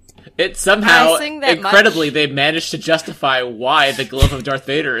 It somehow, incredibly, they managed to justify why the glove of Darth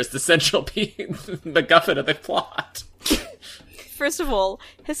Vader is the central MacGuffin of the plot. First of all,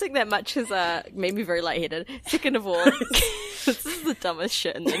 hissing that much has made me very lightheaded. Second of all, this is the dumbest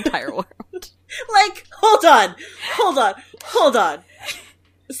shit in the entire world. Like, hold on.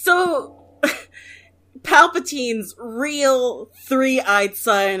 So, Palpatine's real 3-eyed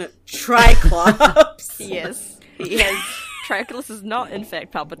son, Triclops. Yes, he has. Triclops is not, in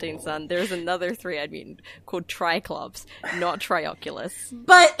fact, Palpatine's son. There's another 3-eyed mutant called Triclops, not Trioculus.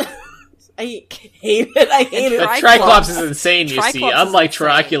 But I hate it. But Triclops is insane, you see, unlike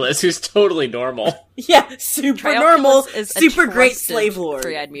Trioculus, who's totally normal. Yeah, super Trioculus normal, is super a great trusted slave lord.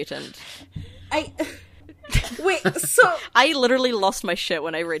 3-eyed mutant. Wait, so... I literally lost my shit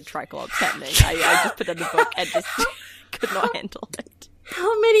when I read Triclops happening. I just put it in the book and just could not handle it.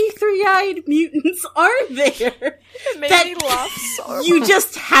 How many 3-eyed mutants are there? It made me laugh so You much.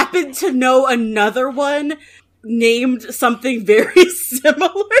 just happen to know another one named something very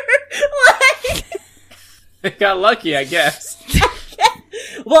similar? Like... I got lucky, I guess.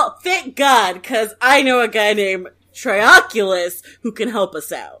 Well, thank God, because I know a guy named Trioculus who can help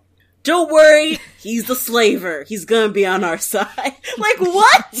us out. Don't worry, he's the slaver. He's gonna be on our side. Like,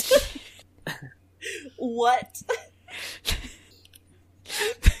 what? What?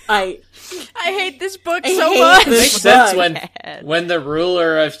 I hate this book I so hate much. this Makes sense book. when the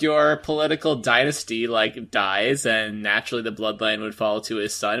ruler of your political dynasty, dies, and naturally the bloodline would fall to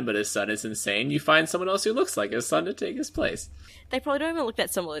his son, but his son is insane, you find someone else who looks like his son to take his place. They probably don't even look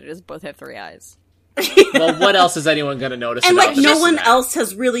that similar. They just both have 3 eyes. Well, what else is anyone gonna notice And, about no this one and that? else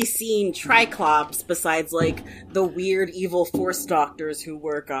has really seen Triclops besides, the weird evil Force doctors who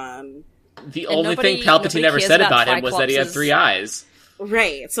work on... The And only thing nobody Palpatine ever cares said about about him was that he had Triclops' 3 eyes.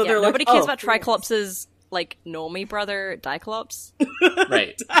 Right, so Yeah, they're nobody cares oh, about Triclops' normie brother, Diclops.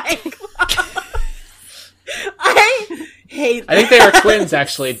 Right. Triclops. hate I think they were twins,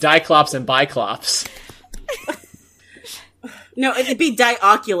 actually. Diclops and Biclops. No, it'd be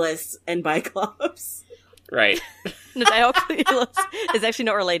Dioculus and Biclops. Right. No, Dioculus is actually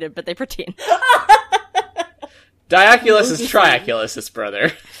not related, but they pretend. Dioculus is Trioculus'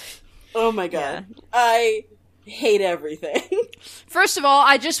 brother. Oh my god. Yeah. I hate everything. First of all,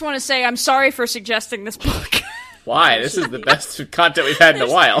 I just want to say I'm sorry for suggesting this book. Why? This is the best content we've had in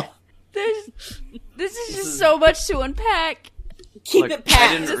a while. This is just so much to unpack. Keep it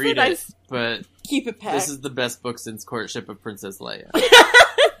packed. I didn't read it, but keep it packed. This is the best book since Courtship of Princess Leia.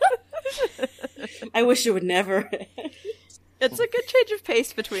 I wish it would never. It's a good change of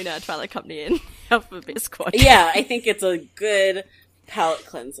pace between Twilight Company and Alphabet Squad. Yeah, I think it's a good palate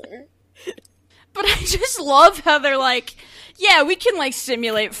cleanser. But I just love how they're like, yeah, we can like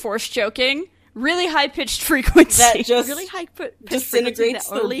simulate force choking, really high pitched frequency. That just really high pitched disintegrates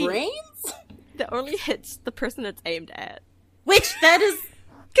their only, brains? That only hits the person it's aimed at. Which, that is...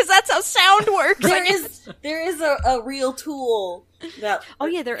 Because that's how sound works. There is a real tool that... Oh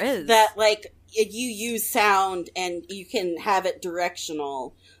yeah, there is. That, like, you use sound and you can have it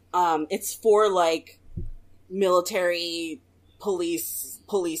directional. It's for, like, military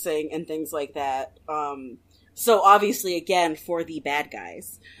policing and things like that. So obviously, again, for the bad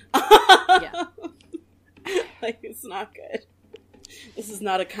guys. Yeah. Like, it's not good. This is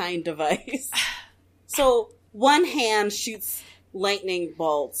not a kind device. So, one hand shoots lightning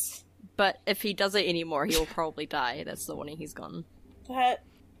bolts. But if he does it anymore, he will probably die. That's the warning he's gotten. That...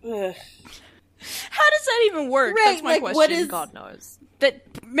 Ugh. How does that even work? Right, That's my like, question. what is... God knows.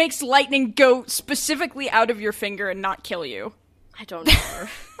 That makes lightning go specifically out of your finger and not kill you. I don't know.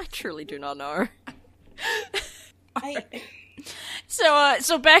 I truly do not know.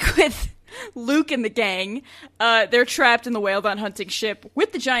 So back with Luke and the gang, they're trapped in the whale-dawn hunting ship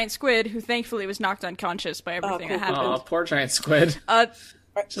with the giant squid, who thankfully was knocked unconscious by everything that happened. Oh, poor giant squid.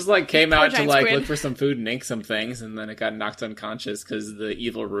 Just like came out to like look for some food and ink some things, and then it got knocked unconscious because the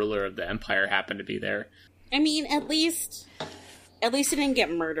evil ruler of the empire happened to be there. I mean, at least it didn't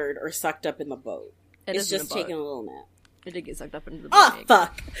get murdered or sucked up in the boat. It's just taking a little nap. It did get sucked up into the boat. Oh,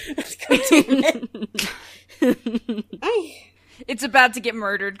 fuck! It's about to get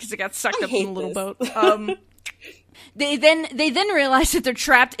murdered because it got sucked up in the little boat. They then realize that they're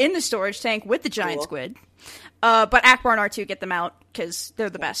trapped in the storage tank with the giant squid. But Akbar and R2 get them out because they're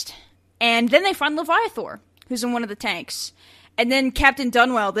the best. And then they find Leviathor, who's in one of the tanks. And then Captain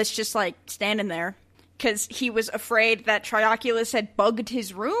Dunwell that's just like standing there because he was afraid that Trioculus had bugged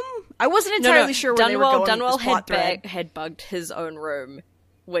his room. I wasn't entirely sure where they were going Dunwell with this plot thread. had bugged his own room,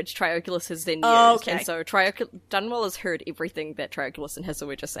 which Trioculus has then used. Oh, okay. And so Dunwell has heard everything that Trioculus and Hissa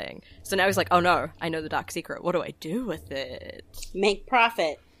were just saying. So now he's like, oh no, I know the dark secret. What do I do with it? Make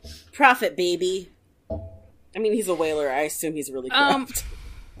profit. Profit, baby. I mean, he's a whaler. I assume he's really corrupt.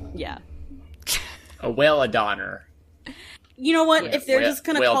 Yeah. A whale-a-donner. You know what? Yeah, if they're just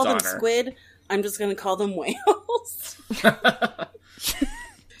gonna call them donner. squid, I'm just gonna call them whales.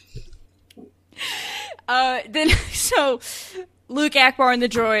 So Luke, Akbar, and the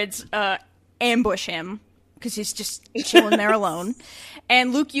droids ambush him because he's just chilling there alone.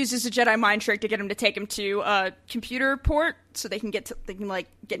 And Luke uses a Jedi mind trick to get him to take him to a computer port so they can get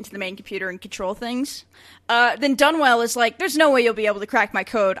into the main computer and control things. Then Dunwell is like, "There's no way you'll be able to crack my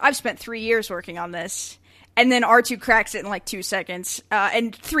code. I've spent 3 years working on this." And then R2 cracks it in like 2 seconds.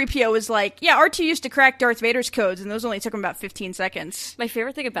 And 3PO is like, "Yeah, R2 used to crack Darth Vader's codes, and those only took him about 15 seconds." My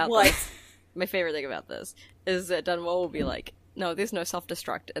favorite thing about this is that Dunwell will be like, "No, there's no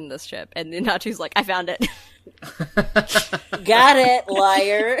self-destruct in this ship." And then R2's like, "I found it." Got it,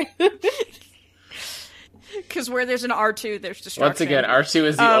 liar. Because where there's an R2, there's destruction. Once again, R2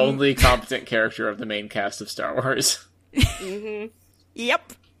 is the only competent character of the main cast of Star Wars. Mm-hmm.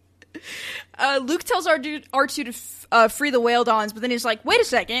 Yep. Luke tells R2 to free the whale dawns, but then he's like, "Wait a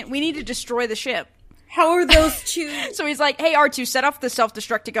second, we need to destroy the ship." How are those two? So he's like, "Hey, R2, set off the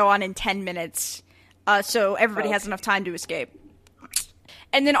self-destruct to go on in 10 minutes, so everybody has enough time to escape."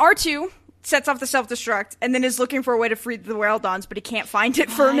 And then R2 sets off the self-destruct, and then is looking for a way to free the whale dawns, but he can't find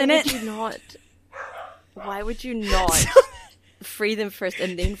it for a minute. Why would you not free them first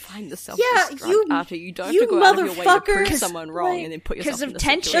and then find the self-destruct after? You don't have to go out of your way to prove someone wrong and then put yourself in the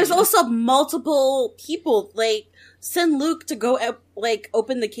tension. There's also multiple people. Like, send Luke to go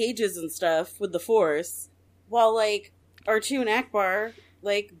open the cages and stuff with the Force, while like R2 and Akbar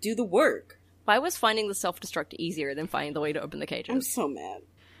do the work. Why was finding the self-destruct easier than finding the way to open the cages? I'm so mad.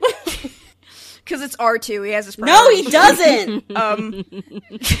 Because it's R2. He has his No, he doesn't.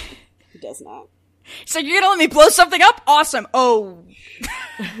 He does not. So you're gonna let me blow something up? Awesome. Oh.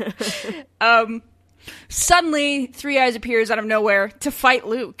 Suddenly, Three Eyes appears out of nowhere to fight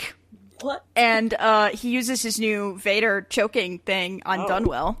Luke. What? And he uses his new Vader choking thing on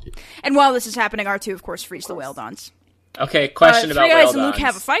Dunwell. And while this is happening, R2, of course, frees the Whale Dons. Okay, question about Three Whale Eyes and Luke Dons.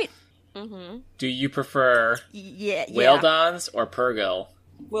 have a fight. Do you prefer Yeah. Whale Dons or Purrgil?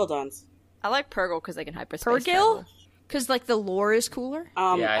 Well done. I like Purrgil because they can hyperspace Purrgil? travel. Because, like, the lore is cooler?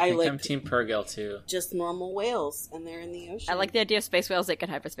 Yeah, I think like I'm Team Purrgil too. just normal whales, and they're in the ocean. I like the idea of space whales that can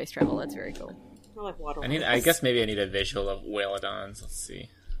hyperspace travel. That's very cool. I like water I whales. guess maybe I need a visual of Whalodons. Let's see.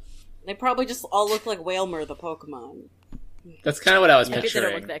 They probably just all look like Whalmer, the Pokemon. That's kind of what I was Maybe they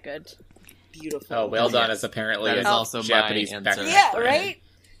don't picturing. look that good. Beautiful. Oh, Whaledon is apparently That a is also my Japanese answer. bacteria. Yeah, right?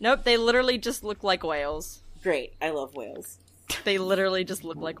 Nope, they literally just look like whales. Great. I love whales. They literally just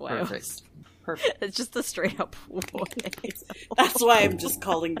look like whales. Perfect. Perfect. It's just a straight up whale. That's why I'm just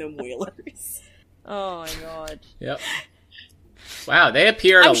calling them whalers. Oh my god. Yep. Wow, they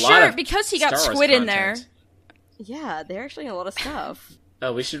appear in I'm a lot sure of because he got Star Wars Squid in there. content. Yeah, they're actually in a lot of stuff.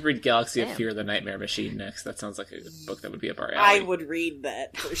 Oh, we should read Galaxy of Damn. Fear: The Nightmare Machine next. That sounds like a book that would be up our I alley. would read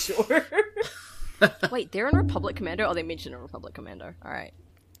that for sure. Wait, they're in Republic Commando? Oh, they mentioned a Republic Commando. Alright.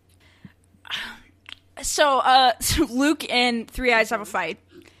 So Luke and Three Eyes have a fight.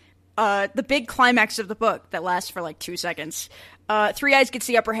 The big climax of the book that lasts for like 2 seconds. Three Eyes gets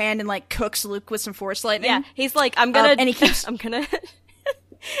the upper hand and like cooks Luke with some Force lightning. Yeah, he's like, I'm gonna... and he keeps- I'm gonna...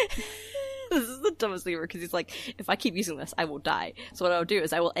 This is the dumbest thing ever, because he's like, if I keep using this, I will die. So what I'll do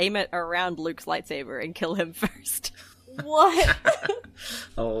is I will aim it around Luke's lightsaber and kill him first. What?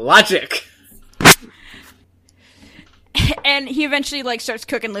 Logic. And he eventually like starts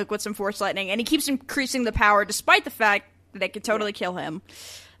cooking Luke with some Force lightning, and he keeps increasing the power despite the fact that it could totally kill him.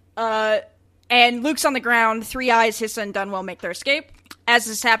 And Luke's on the ground. Three Eyes, Hissa, and Dunwell make their escape. As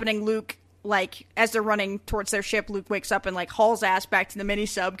this is happening, Luke, like, as they're running towards their ship, Luke wakes up and like hauls ass back to the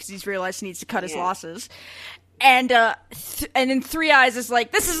mini-sub because he's realized he needs to cut his losses. And then Three Eyes is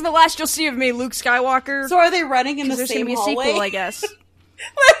like, "This isn't the last you'll see of me, Luke Skywalker." So are they running in the there's same gonna be a hallway? sequel, I guess.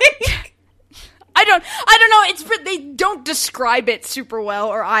 Like, I don't know. They don't describe it super well,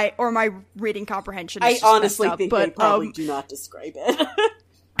 or my reading comprehension. Is I just honestly messed up, think but, they probably do not describe it.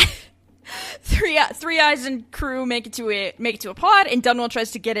 Three Eyes and crew make it to a pod, and Dunwell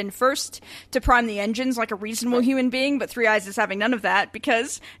tries to get in first to prime the engines like a reasonable human being, but Three Eyes is having none of that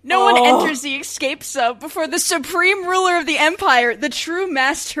because no one enters the escape sub before the supreme ruler of the Empire, the true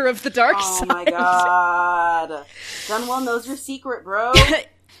master of the dark Oh side. my god. Dunwell knows your secret, bro.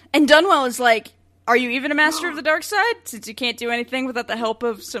 And Dunwell is like, "Are you even a master of the dark side? Since you can't do anything without the help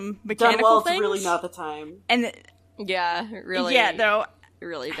of some mechanical Dunwell's things." really not the time. And Yeah, really. yeah, no.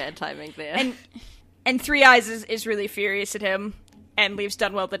 Really bad timing there. And Three Eyes is really furious at him and leaves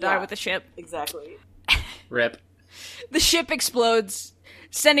Dunwell to die Yeah. with the ship. Exactly. Rip. The ship explodes,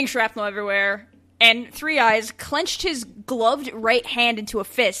 sending shrapnel everywhere, and Three Eyes clenched his gloved right hand into a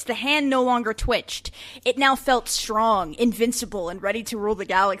fist. The hand no longer twitched. It now felt strong, invincible, and ready to rule the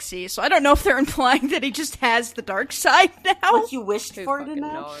galaxy. So I don't know if they're implying that he just has the dark side now. Like you wished Who for it fucking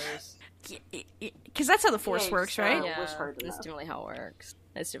enough? knows? Because that's how the Force Yeah, works, so- right? Yeah. wish Yeah, hard that's enough. definitely how it works.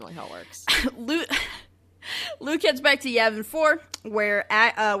 That's definitely how it works. Luke heads back to Yavin 4, where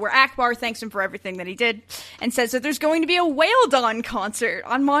Akbar thanks him for everything that he did, and says that there's going to be a Whaledon concert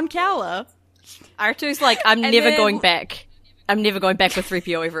on Mon Cala. R2's like, I'm And never then- going back. I'm never going back with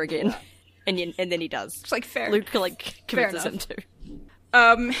 3PO ever again. And then he does. It's like fair. Luke like convinces enough. him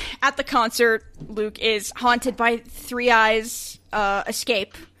to. At the concert, Luke is haunted by Three Eyes'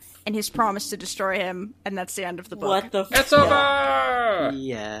 escape and his promise to destroy him, and that's the end of the book. What the It's over!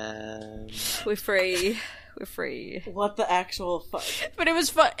 Yeah. We're free. We're free. What the actual fuck? But it was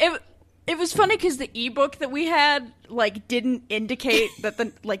fun. It was funny because the ebook that we had like didn't indicate that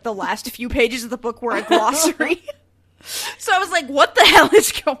the last few pages of the book were a glossary. So I was like, "What the hell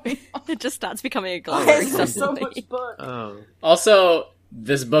is going on?" It just starts becoming a Why glossary is there so suddenly. much book? Oh. Also,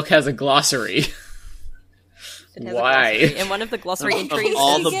 this book has a glossary. It has a Why? glossary, and one of the glossary Of entries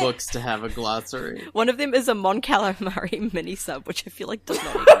all is, the books to have a glossary. one of them is a Mon Calamari mini sub, which I feel like does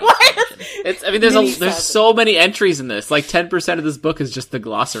not need any explanation. There's so many entries in this. Like 10% of this book is just the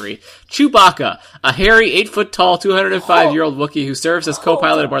glossary. Chewbacca, a hairy, 8-foot-tall, 205-year-old Wookiee who serves as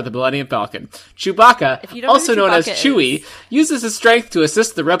co-pilot aboard the Millennium Falcon. Chewbacca, If you don't know also who known as Chewbacca Chewie, is- uses his strength to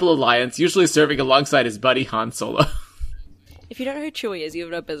assist the Rebel Alliance, usually serving alongside his buddy Han Solo. If you don't know who Chewie is, you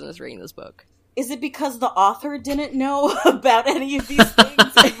have no business reading this book. Is it because the author didn't know about any of these things?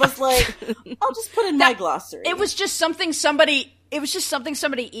 It was like, I'll just put in my glossary. It was just something somebody. It was just something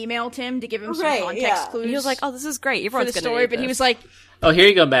somebody emailed him to give him some Right, context yeah. clues. He was like, "Oh, this is great. for Everyone's the gonna story, read but he this." was like, Oh, here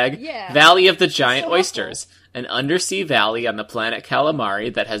you go, Meg. Yeah. Valley of the Giant So Oysters. an undersea valley on the planet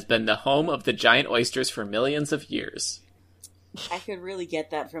Calamari that has been the home of the giant oysters for millions of years. I could really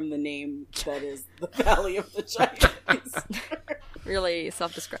get that from the name that is the Valley of the Giant Oyster. Really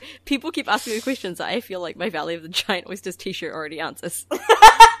self-described. People keep asking me questions that I feel like my Valley of the Giant Oysters t-shirt already answers.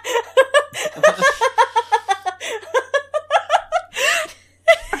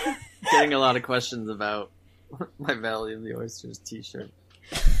 Getting a lot of questions about my Valley of the Oysters t-shirt.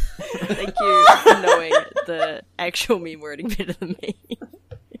 Thank you for knowing the actual meme wording better than me.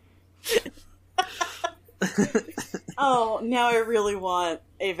 Oh, now I really want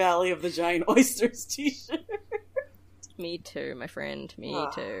a Valley of the Giant Oysters t-shirt. Me too, my friend. Me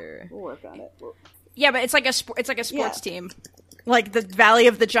too. We'll work on it. Yeah, but it's like a sports team, like the Valley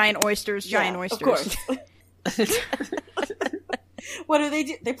of the Giant Oysters, oysters. Of course. What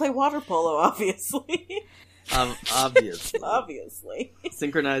do? They play water polo, obviously. Obviously. Obviously.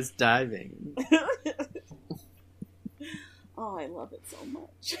 Synchronized diving. Oh, I love it so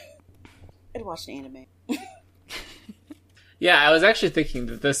much. I'd watch an anime. Yeah, I was actually thinking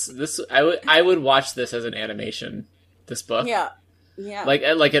that this I would watch this as an animation. This book, Yeah. like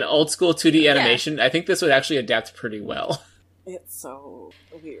an old school 2D animation. I think this would actually adapt pretty well. It's so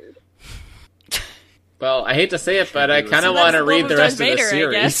weird. Well, I hate to say it, but I kind of want to read the rest of the Vader, I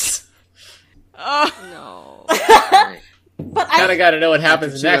series. guess. No. Right. But Kind of got to know what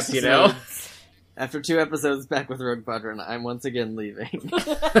happens next, you know. After 2 episodes back with Rogue Padron, I'm once again leaving.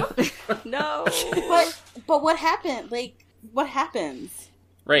 No. But what happened? Like, what happens?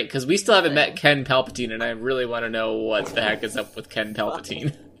 Right, because we still haven't met Ken Palpatine, and I really want to know what the heck is up with Ken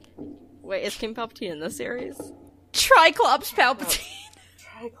Palpatine. Wait, is King Palpatine in this series? Triclops Palpatine.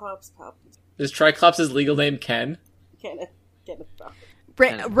 Triclops Palpatine. Is Triclops' legal name Ken? Kenneth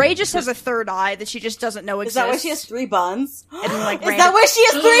Palpatine. Ray just has a third eye that she just doesn't know Is exists. that why she has 3 buns? And, like, Is that why she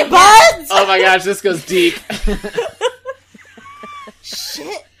has 3 buns? Oh my gosh, this goes deep.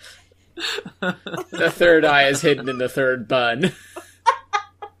 Shit. The third eye is hidden in the third bun.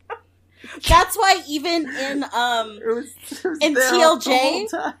 That's why even in in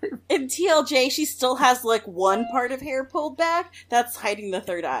TLJ, she still has like one part of hair pulled back. That's hiding the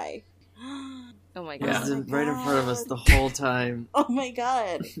third eye. Oh my It god. was right in front of us the whole time. Oh my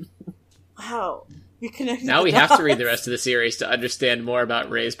god! Wow, we connected. Now the we have to dots. read the rest of the series to understand more about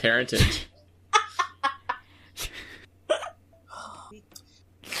Rey's parentage.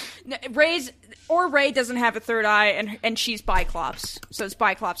 Ray doesn't have a third eye, and she's Biclops, so it's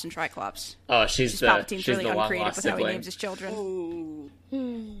Biclops and Triclops. Oh, she's Palpatine's the really long uncreative lost with how he sibling. names his children.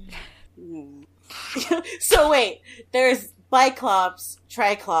 So wait, there's Biclops,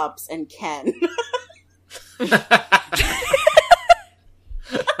 Triclops, and Ken. Yep,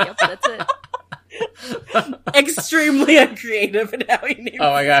 that's it. Extremely uncreative in how he names.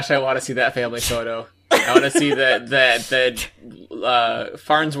 Oh my gosh, I want to see that family photo. I want to see the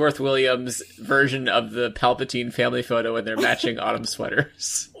Farnsworth Williams version of the Palpatine family photo in their matching autumn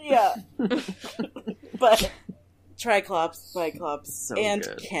sweaters. Yeah, but Triclops, Biclops, So and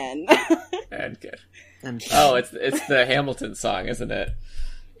good. Ken. And good. And Oh, it's the Hamilton song, isn't it?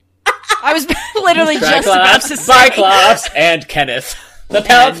 I was literally just about to Triclops, say. Biclops, and Kenneth. The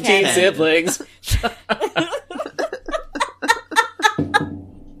Palpatine Kenneth. siblings.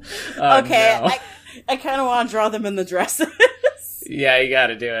 Okay, no. I kind of want to draw them in the dresses. Yeah, you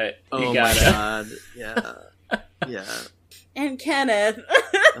gotta do it. oh You my gotta. god. Yeah. Yeah. And Kenneth.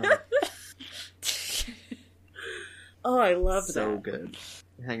 Oh, Oh, I love so that. good.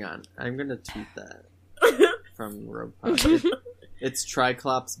 Hang on. I'm gonna tweet that from Rogue Padron. It's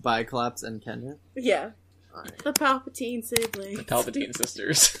Triclops, Biclops, and Kenneth. Yeah. Alright. The Palpatine siblings. The Palpatine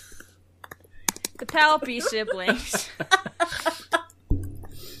sisters. The Palpy siblings.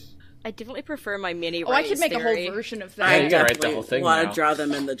 I definitely prefer my mini Oh, I could make theory. a whole version of Yeah, that. you gotta write the whole thing want now. to draw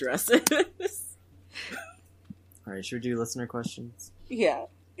them in the dresses. Alright, should we do listener questions? Yeah,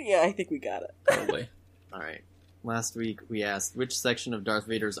 I think we got it. Probably. Alright. Last week we asked, which section of Darth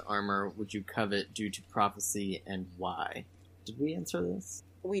Vader's armor would you covet due to prophecy and why? Did we answer this?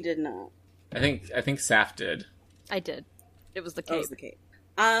 We did not. I think Saf did. I did. It was the That cape. was the case.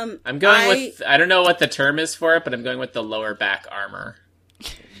 I'm going with, I don't know what the term is for it, but I'm going with the lower back armor.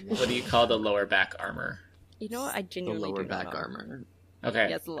 What do you call the lower back armor? You know what? I The genuinely lower do back not know. armor. Okay,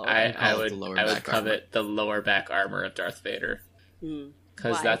 Yeah, it's the lower I call it would the lower I would back covet the lower back armor of Darth Vader Hmm.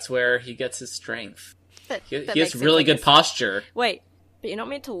 because Why? that's where he gets his strength. That He makes has sense, really I good guess. posture. Wait, but you're not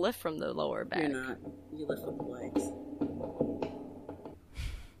meant to lift from the lower back. You're not. You lift with the legs.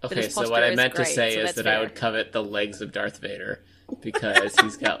 Okay, his so what posture I is meant to great, say so is that's that I fair. would covet the legs of Darth Vader because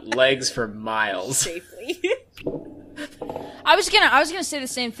he's got legs for miles. Safely. I was gonna say the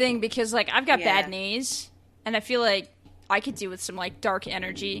same thing because like I've got Yeah. bad knees, And I feel like I could do with some, like, dark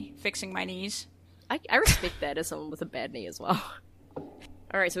energy fixing my knees. I respect that as someone with a bad knee as well.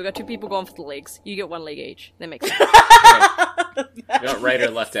 Alright, so we got 2 people going for the legs. You get 1 leg each. That makes sense. You want right or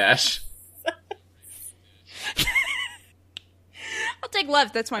left, Ash? I'll take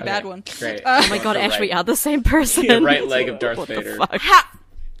left, that's my bad one. Great. Oh my god, Ash, we are the same person. The right leg of Darth What Vader. the fuck? Ha!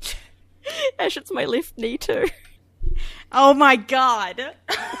 Ash, it's my left knee too. Oh my god.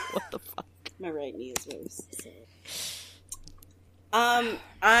 What the fuck? My right knee is worse. So.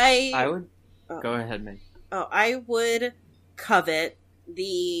 I would go ahead, Meg. I would covet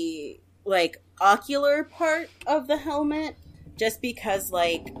the like ocular part of the helmet, just because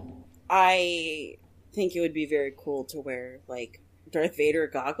like I think it would be very cool to wear like Darth Vader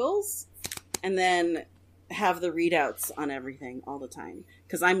goggles, and then have the readouts on everything all the time,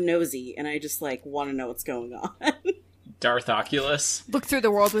 because I'm nosy and I just like want to know what's going on. Darth Oculus. Look through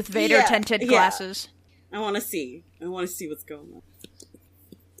the world with Vader Yeah, tinted yeah. glasses. I want to see what's going on.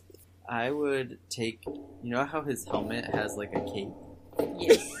 I would take... You know how his helmet has, like, a cape?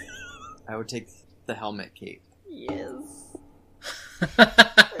 Yes. I would take the helmet cape. Yes.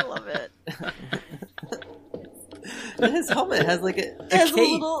 I love it. His helmet has, like, a It has a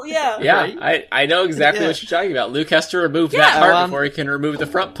cape. little, yeah. Yeah, Right? I know exactly Yeah. what you're talking about. Luke has to remove that part I before he can remove the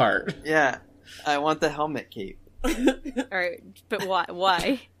front part. Yeah. I want the helmet cape. Alright, but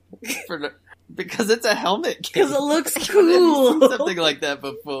why? Because it's a helmet cape. Because it looks I've cool. never seen something like that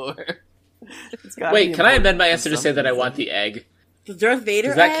before. It's gotta Wait, be can I important amend my for answer to some say that I reason. want the egg? The Darth Vader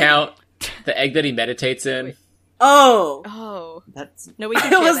Does that egg? count? The egg that he meditates in? Oh. Oh. That's No, we can I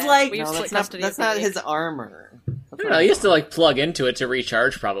share was that. like- we have no, split that's not. custody That's of not the his egg. armor. I don't know, he used to like plug into it to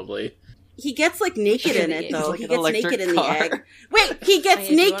recharge probably. He gets like naked in it though. like He an gets electric naked in the car. egg. Wait, he gets Oh, yeah,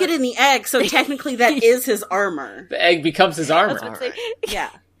 do you naked wanna- in the egg, so technically that is his armor. The egg becomes his armor. That's what I'm saying. Yeah.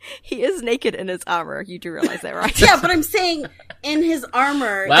 He is naked in his armor. You do realize that, right? Yeah, but I'm saying in his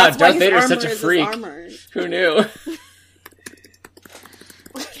armor. Wow, that's why Darth his Vader's armor such a is his freak. armor. Who knew?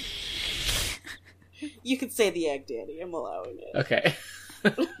 You could say the egg, Danny. I'm allowing it. Okay.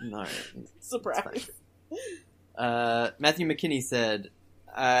 No. Surprise. Matthew McKinney said,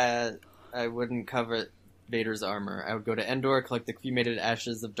 I wouldn't covet Vader's armor. I would go to Endor, collect the cremated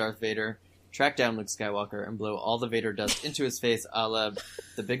ashes of Darth Vader, track down Luke Skywalker, and blow all the Vader dust into his face a la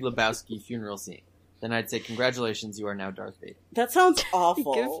the Big Lebowski funeral scene. Then I'd say, congratulations, you are now Darth Vader. That sounds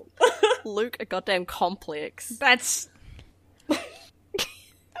awful. Luke a goddamn complex. That's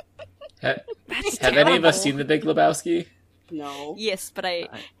Have terrible. any of us seen The Big Lebowski? No. Yes, but I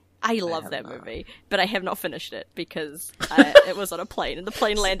love have that not. movie, but I have not finished it because it was on a plane and the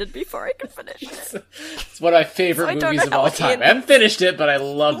plane landed before I could finish it. It's one of my favorite I don't movies know of how all it time. I ends. haven't finished it, but I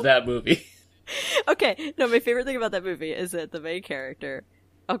love that movie. Okay, no, my favorite thing about that movie is that the main character,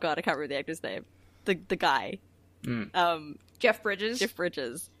 oh god, I can't remember the actor's name, the guy, Jeff Bridges. Jeff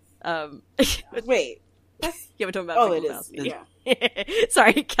Bridges. Wait. Yeah, we're talking about Oh, Big it is. Lebowski. Yeah.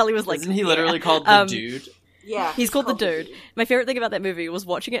 Sorry, Kelly was like, Isn't he yeah. literally called the dude? Yeah. He's called the dude. My favorite thing about that movie was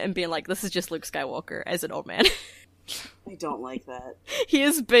watching it and being like, this is just Luke Skywalker as an old man. I don't like that. He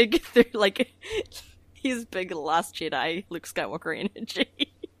is big, like, he's big Last Jedi Luke Skywalker energy.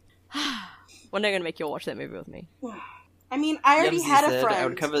 One day I'm gonna make you all watch that movie with me. I mean, I already Yevsey had a said, friend. I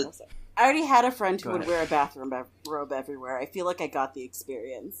would covet- Oh, sorry. I already had a friend who Go would ahead. wear a bathroom robe everywhere. I feel like I got the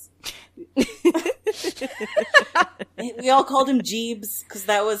experience. We all called him Jeebs because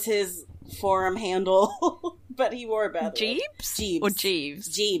that was his forum handle, but he wore a bathrobe. Jeeves? Jeebs. Or Jeeves?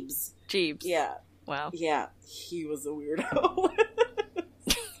 Jeebs. Jeeves. Yeah. Wow. Yeah. He was a weirdo.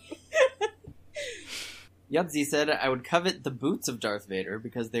 Yubsy said, I would covet the boots of Darth Vader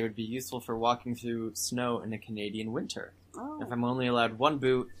because they would be useful for walking through snow in a Canadian winter. Oh. If I'm only allowed one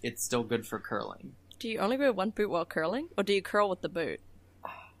boot, it's still good for curling. Do you only wear one boot while curling? Or do you curl with the boot?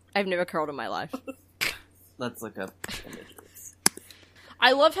 I've never curled in my life. Let's look up images.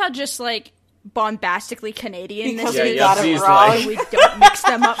 I love how just like bombastically Canadian Because this Yeah, we is. got it Yubsy's wrong. like- We don't mix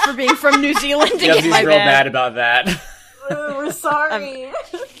them up for being from New Zealand again. Yubsy's my real bad. mad about that. We're sorry.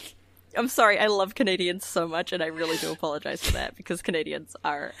 I'm sorry, I love Canadians so much, and I really do apologize for that, because Canadians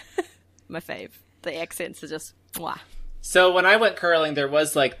are my fave. The accents are just, mwah. So when I went curling,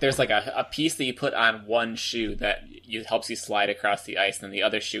 there's like a piece that you put on one shoe that helps you slide across the ice, and the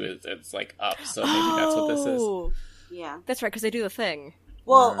other shoe is it's like up. So maybe that's what this is. Oh, Yeah. that's right, because they do the thing.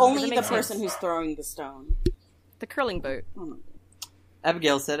 Well, That only the makes person sense. who's throwing the stone. The curling boot. Oh,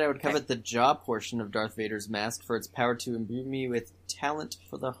 Abigail said, I would covet the jaw portion of Darth Vader's mask for its power to imbue me with talent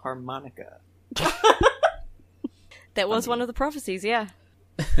for the harmonica. That was one of the prophecies, yeah.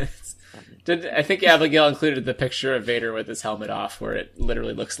 I think Abigail included the picture of Vader with his helmet off, where it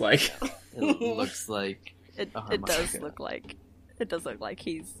literally looks like. It looks like It harmonica. does look like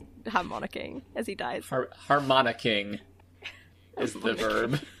he's harmonicking as he dies. Harmonicking is the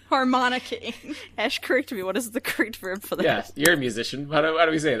verb. Harmonicking. Ash, correct me. What is the correct verb for that? Yeah, you're a musician. How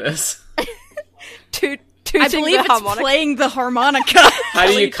do we say this? I believe it's harmonica. playing the harmonica. How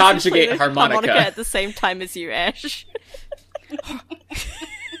do you conjugate Play the harmonica? at the same time as you, Ash.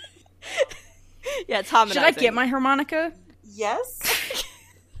 Yeah, it's harmonizing. Should I get my harmonica? Yes.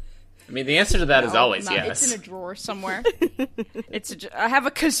 I mean, the answer to that is always No, yes. It's in a drawer somewhere. I have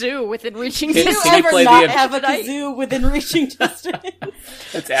a kazoo within reaching Can- distance. can you Ever play not the- have a kazoo within reaching distance?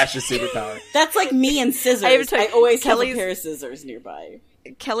 It's Ash's superpower. That's like me and scissors. I have to- I always have a Kelly's- pair of scissors nearby.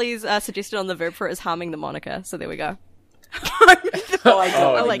 Kelly's suggestion on the verb for it is harming the Monica, so there we go. Oh, I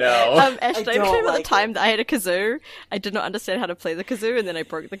don't Oh, like no. that. Ash, I did I don't tell you about like the time that I had a kazoo? I did not understand how to play the kazoo, and then I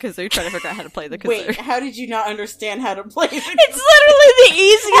broke the kazoo trying to figure out how to play the kazoo. Wait, how did you not understand how to play the It's literally the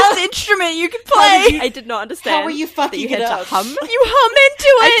easiest instrument you can play. I did not understand. How were you fucking that you had it to up? hum? You hum into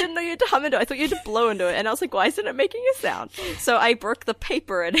I it. didn't know you had to hum into it. I thought you had to blow into it, and I was like, "Why isn't it making a sound?" So I broke the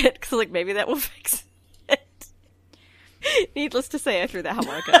paper in it because, like, maybe that will fix it. Needless to say, I threw the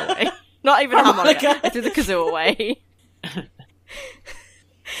harmonica away. Not even a harmonica. I threw the kazoo away.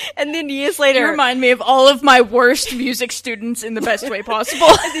 And then years You later, remind me of all of my worst music students in the best way possible.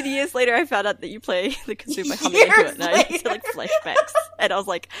 and then years later, I found out that you play the kazoo by humming into it, and I had like flashbacks, and I was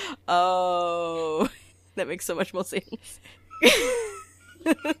like, "Oh, that makes so much more sense."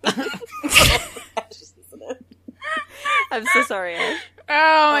 I'm so sorry, Ash.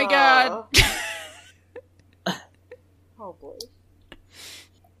 Oh my god. Oh boy.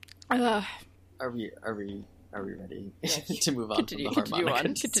 Ugh. Are we ready to move on Continue from the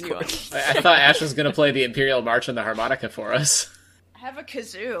harmonica? on. I thought Ash was going to play the Imperial March on the harmonica for us. I have a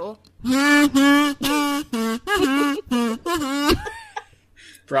kazoo.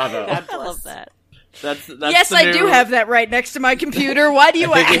 Bravo. God I love bless. that. That's Yes, the I new, do have that right next to my computer. Why do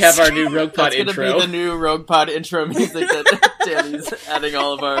you I think ask? we have our new Rogue Pod That's gonna intro. be the new Rogue Pod intro music that Danny's adding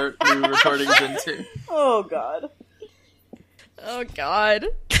all of our new recordings into. Oh god. Oh god.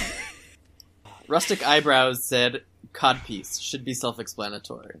 Rustic Eyebrows said, "Codpiece should be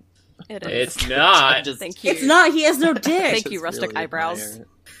self-explanatory." It is. It's not. Just- Thank you. It's not. He has no dick. Thank just you, Rustic really Eyebrows.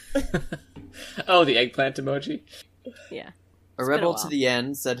 admire Oh, the eggplant emoji? Yeah. A been a rebel while. to the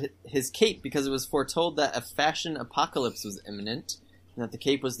end said his cape because it was foretold that a fashion apocalypse was imminent, and that the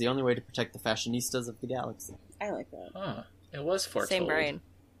cape was the only way to protect the fashionistas of the galaxy. I like that. Huh. It was foretold. Same brain.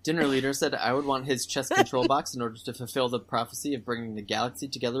 Dinner Leader said, "I would want his chest control box in order to fulfill the prophecy of bringing the galaxy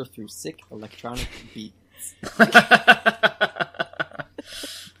together through sick electronic beats."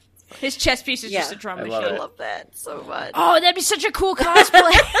 His chest piece is Yeah. just a drum I machine. love I it. love that so much. Oh, that'd be such a cool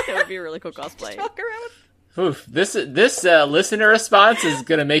cosplay. That would be a really cool cosplay. Walk around with- Oof, this listener response is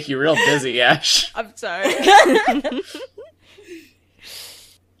going to make you real busy, Ash. I'm sorry.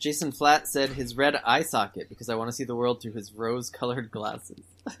 Jason Flatt said his red eye socket because I want to see the world through his rose-colored glasses.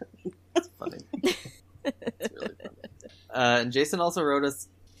 That's funny. It's really funny. And Jason also wrote us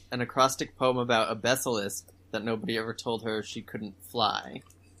an acrostic poem about a basilisk that nobody ever told her she couldn't fly,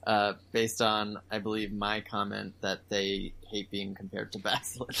 based on, I believe, my comment that they hate being compared to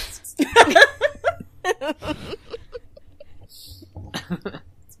basilisks.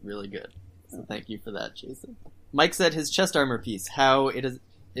 It's really good. So thank you for that, Jason. Mike said his chest armor piece, how it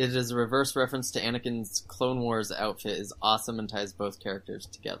is a reverse reference to Anakin's Clone Wars outfit, is awesome and ties both characters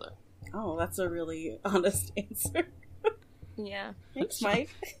together. Oh, that's a really honest answer. Yeah. Thanks, Mike.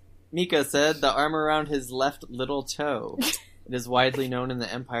 Mika said the armor around his left little toe. It is widely known in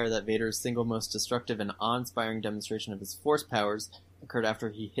the Empire that Vader's single most destructive and awe-inspiring demonstration of his force powers occurred after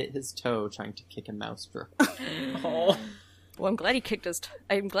he hit his toe trying to kick a mouse drone. Oh, Well, I'm glad he kicked his.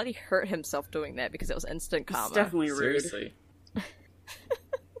 I'm glad he hurt himself doing that because it was instant karma. It's definitely rude. seriously. I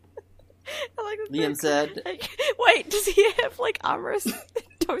like that. Liam said, Like, wait, does he have like armor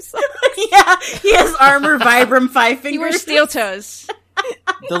toe socks? Yeah, he has armor Vibram 5 fingers. He wears steel toes.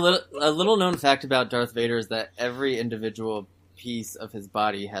 a little known fact about Darth Vader is that every individual piece of his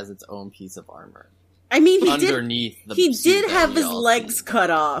body has its own piece of armor. I mean, Underneath the he suit did that have we his all legs see. cut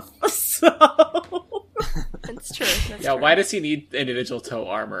off, so... That's true. That's Yeah, true. why does he need individual toe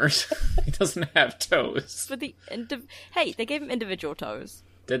armor? He doesn't have toes. For the hey, they gave him individual toes.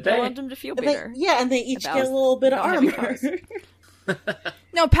 Did They they? wanted him to feel They- better. yeah, and they each About get a little bit of heavy armor. cars.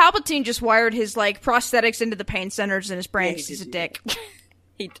 No, Palpatine just wired his like prosthetics into the pain centers in his brain Yeah, he because he's did a do dick.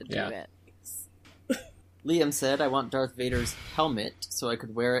 He did Yeah. do that. Liam said, I want Darth Vader's helmet so I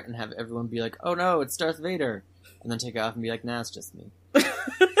could wear it and have everyone be like, oh no, it's Darth Vader. And then take it off and be like, nah, it's just me.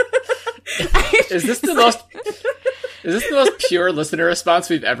 Is this the most pure listener response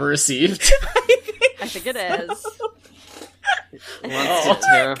we've ever received? I think it is. Wants to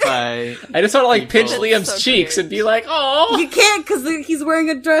terrify. I just want to like pinch People. Liam's So cheeks cute. and be like, "Oh, You can't because he's wearing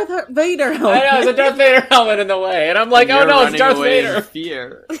a Darth Vader helmet. I know there's a Darth Vader helmet in the way," and I'm like, "Oh You're no, it's running Darth away in Vader."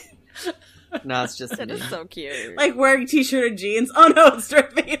 fear. No, it's just That me. is so cute. Like wearing t-shirt and jeans. Oh no, it's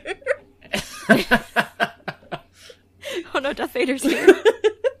Darth Vader. Oh no, Darth Vader's here.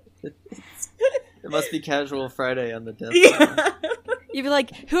 It must be casual Friday on the Death Star. Yeah. You'd be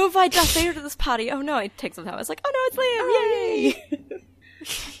like, who invited Darth Vader to this party? Oh no, it takes some time. It's like, oh no, it's Liam,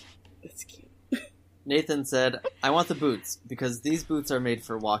 yay! That's cute. Nathan said, I want the boots, because these boots are made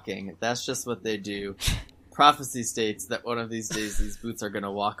for walking. That's just what they do. Prophecy states that one of these days these boots are going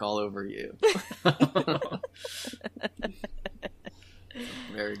to walk all over you.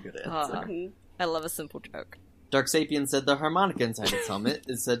 Very good answer. Aw. I love a simple joke. Dark Sapien said the harmonica inside its helmet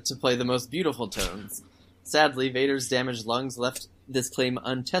is said to play the most beautiful tones. Sadly, Vader's damaged lungs left this claim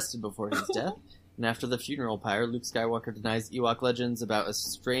untested before his death, and after the funeral pyre, Luke Skywalker denies Ewok legends about a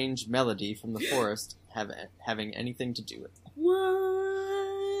strange melody from the forest having anything to do with it.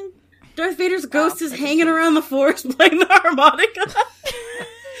 What? Darth Vader's ghost is that's hanging cute. around the forest playing the harmonica.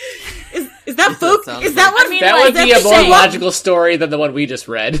 Is that That folk? sounds Is that like- what? I mean, That like, would be a that's more the- logical story than the one we just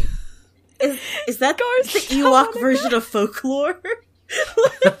read. Is that the Ewok version of folklore?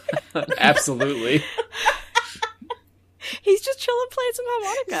 Absolutely. He's just chilling playing some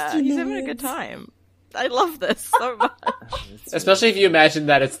harmonica. He's having a good time. I love this so much. Especially if you imagine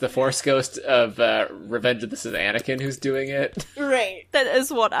that it's the Force Ghost of Revenge of the Sith Anakin who's doing it. Right. That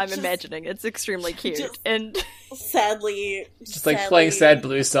is what I'm imagining. It's extremely cute. just- And, Sadly, Just like playing sad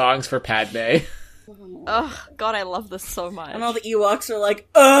blues songs for Padme. oh god, I love this so much. And all the Ewoks are like,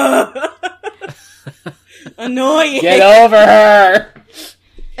 ugh! Annoying! Get over her!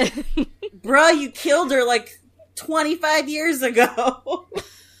 Bruh, you killed her like 25 years ago.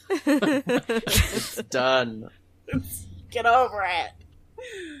 It's done. Get over it.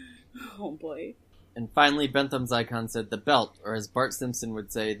 Oh boy. And finally, Bentham's icon said the belt, or as Bart Simpson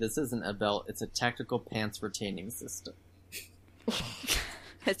would say, this isn't a belt, it's a tactical pants retaining system.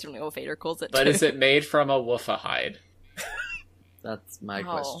 That's generally what Vader calls it But too. is it made from a woofa hide? That's my Oh.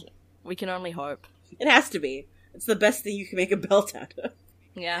 question. We can only hope. It has to be. It's the best thing you can make a belt out of.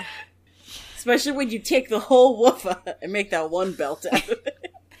 Yeah. Especially when you take the whole woofa and make that one belt out of it.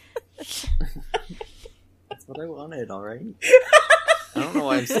 That's what I wanted, alright? I don't know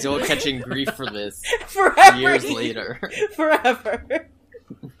why I'm still catching grief for this Forever. years later. Forever.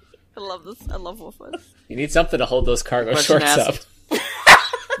 I love this. I love woofers. You need something to hold those cargo Question shorts up. asked-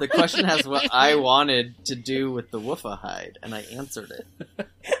 The question has what I wanted to do with the woofa hide, and I answered it.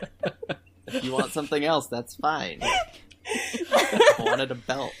 If you want something else, that's fine. I wanted a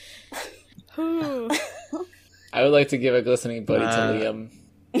belt. I would like to give a glistening buddy to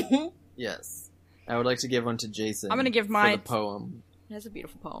Liam. Yes. I would like to give one to Jason. I'm gonna give for mine- the poem. It has a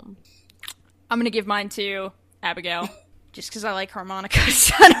beautiful poem. I'm gonna give mine to Abigail, just because I like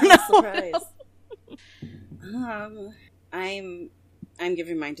harmonicas. I don't know. Surprise. I'm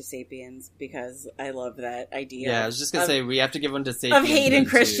giving mine to Sapiens because I love that idea. Yeah, I was just gonna of, say we have to give one to Sapiens. of Hayden then, too.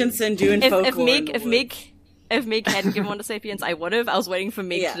 Christensen doing If folklore. Meek, in the if woods. Meek hadn't given one to Sapiens, I would have. I was waiting for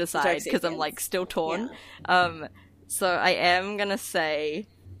Meek Yeah, to decide Dark because I'm Sapiens. like still torn. So I am gonna say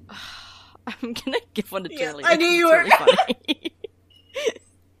I'm gonna give one to Yeah, Julie. I knew you It's really funny.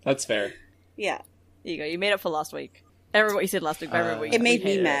 That's fair. Yeah, There you go. You made up for last week. I remember what you said last week. But I remember it made we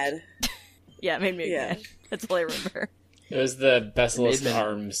me hated mad. Yeah, it made me Yeah. mad. That's all I remember. It was the basilisk Made me-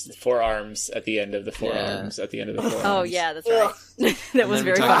 arms, forearms at the end of the forearms, at the end of the forearms. Oh yeah, that's right. that And was then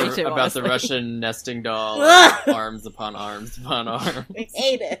we very talked funny too. about honestly. the Russian nesting doll, Ugh. arms upon arms upon arms. I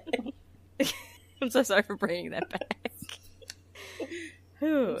hate it. I'm so sorry for bringing that back.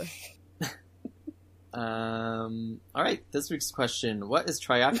 Whew. All right, this week's question: what is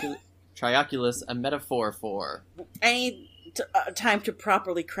Trioculus a metaphor for? I need time to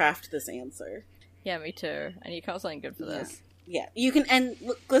properly craft this answer. Yeah, me too. I need to come up with something good for this. Yeah, you can, and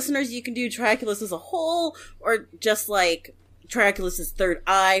listeners, you can do Trioculus as a whole, or just like Trioculus' third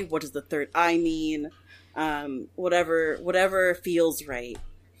eye. What does the third eye mean? Whatever feels right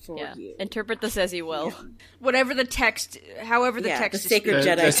for Yeah. you. Interpret this as you will. Whatever the text, however the Yeah, text the is sacred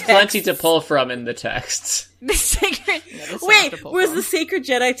speaking. Jedi There's text. plenty to pull from in the texts. The sacred. Yeah, there's so Wait, much to pull was from. the sacred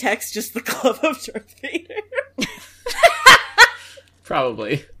Jedi text just the glove of Darth Vader?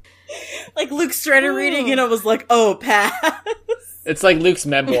 Probably. Like Luke started reading it and was like, "Oh, pass." It's like Luke's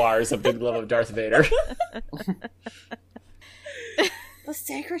memoirs of the glove of Darth Vader. The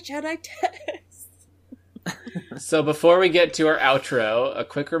sacred Jedi text. So before we get to our outro, a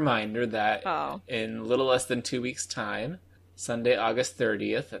quick reminder that Oh. in little less than 2 weeks' time, Sunday, August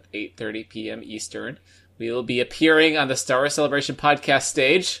 30th at 8:30 p.m. Eastern. We will be appearing on the Star Wars Celebration podcast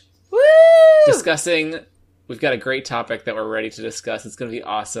stage. Woo! Discussing... We've got a great topic that we're ready to discuss. It's going to be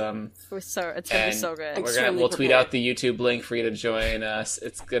awesome. It's going to be so good. Extremely We'll tweet prepared. out the YouTube link for you to join us.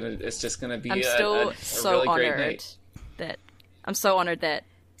 It's just gonna be I'm a still so really great honored night. that I'm so honored that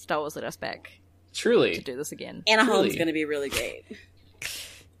Star Wars let us back to Truly. do this again. Anna Home's Truly. going to be really great.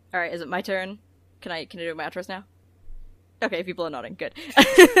 All right, is it my turn? Can I do my outros now? Okay, people are nodding. Good.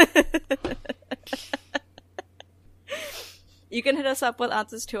 You can hit us up with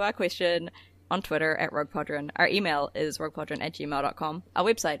answers to our question on Twitter at RoguePodron. Our email is roguepodron@gmail.com. Our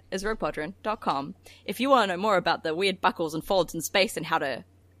website is roguepodron.com. If you want to know more about the weird buckles and folds in space and how to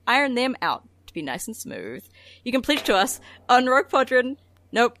iron them out to be nice and smooth, you can pledge to us on RoguePodron.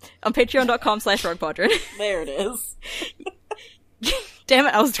 Nope, on patreon.com/RoguePodron. There it is. Damn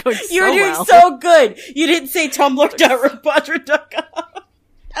it, I was doing so You were doing well. so good. You didn't say tumblr.roguepodron.com.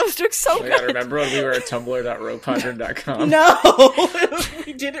 I was doing so I gotta good. remember when we were at tumblr.roguepodron.com. No,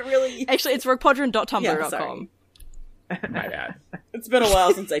 we didn't really. Actually, it's roguepodron.tumblr.com. Yeah, sorry. My bad. It's been a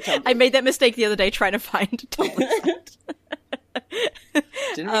while since I tumbled. I made that mistake the other day trying to find Tumblr.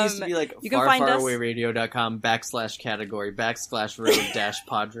 Didn't we used to be like you can find us-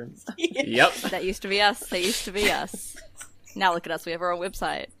 farfarawayradio.com/category/podron? Yep. That used to be us. That used to be us. Now look at us. We have our own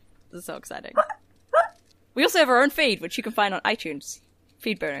website. This is so exciting. We also have our own feed, which you can find on iTunes,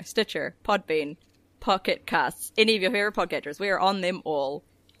 Feedburner, Stitcher, Podbean, Pocket Casts, any of your favorite podcatchers. We are on them all,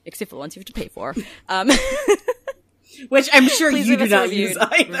 except for the ones you have to pay for. Which I'm sure Please you leave do us a not review. use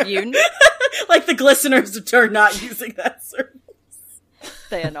either. Review. Like the listeners are not using that service.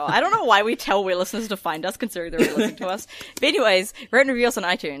 They are not. I don't know why we tell our listeners to find us, considering they're listening to us. But anyways, rate and review us on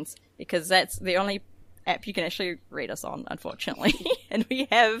iTunes, because that's the only app you can actually rate us on, unfortunately. And we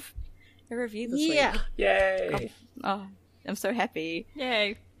have a review this week. Yeah. Yay. Oh, I'm so happy.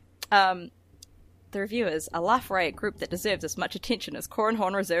 Yay. The review is a Laugh Riot group that deserves as much attention as Corin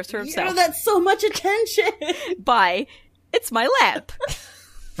Horn reserves for You himself. know, that's so much attention. By It's My Lap.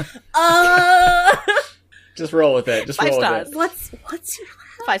 Just roll with it. Just 5 roll stars. with it. What's your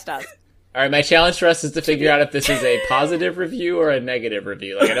 5 stars. All right, my challenge for us is to figure out if this is a positive review or a negative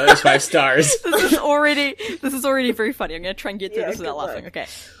review. Like, I know there's 5 stars. This is already very funny. I'm going to try and get through Yeah, this without good laughing. luck. Okay.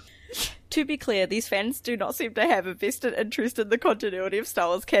 To be clear, these fans do not seem to have a vested interest in the continuity of Star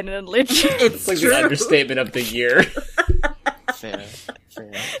Wars canon and legend. It's Like true. the understatement of the year. Fair.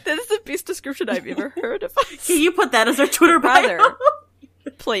 That is the best description I've ever heard of us. Can you put that as our Twitter bio? Rather,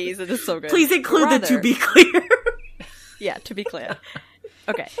 please, it is so good. Please include the to Rather- be clear. Yeah, to be clear.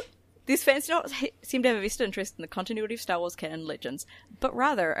 Okay. These fans do not seem to have a vested interest in the continuity of Star Wars canon legends, but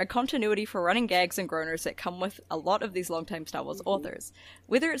rather a continuity for running gags and groaners that come with a lot of these longtime Star Wars authors.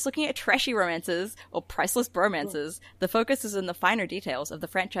 Whether it's looking at trashy romances or priceless bromances, the focus is in the finer details of the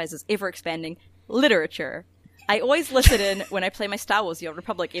franchise's ever-expanding literature. I always listen in when I play my Star Wars The Old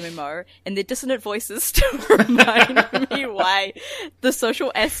Republic MMO, and their dissonant voices still remind me why the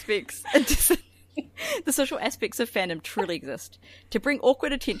social aspects the social aspects of fandom truly exist. To bring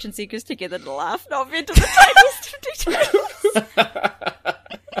awkward attention seekers together to laugh, not vent to the tiniest of details.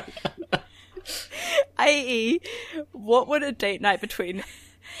 I.e., what would a date night between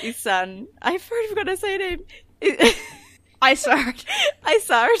Isan... I've already forgotten to say her name.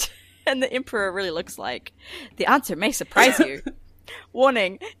 Isard and the Emperor really looks like. The answer may surprise you.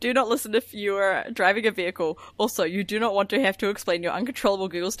 Warning, do not listen if you are driving a vehicle. Also, you do not want to have to explain your uncontrollable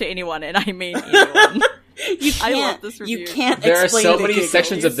giggles to anyone, and I mean anyone. You can't. I love this review. You can't There are explain so the many giggles.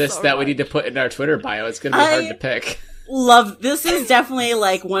 sections of this so that we much. need to put in our Twitter bio. It's going to be hard to pick. Love. This is definitely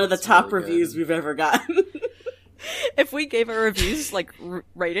like one of the top really good. reviews we've ever gotten. If we gave our reviews, like,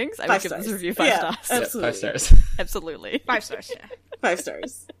 ratings, I would 5 give this stars. review 5 Yeah, stars. Yep, absolutely. 5 stars. Absolutely. 5 stars, yeah. 5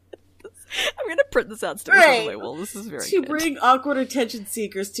 stars. I'm gonna print this out still Right. on my wall. This is very To good. bring awkward attention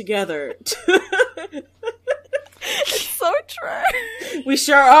seekers together. So true. We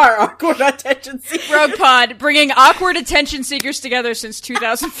sure are awkward attention seekers. Rogue Pod, bringing awkward attention seekers together since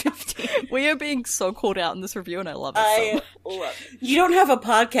 2015. We are being so called out in this review, and I love it so I much. love. You don't have a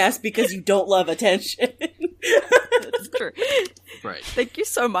podcast because you don't love attention, It's true. Right. Thank you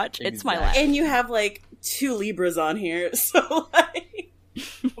so much. It's my Exactly. life. and you have like 2 Libras on here, so like,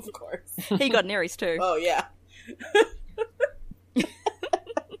 of course. He got an Aries too. Oh yeah.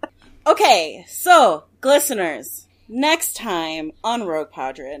 Okay, so listeners, next time on Rogue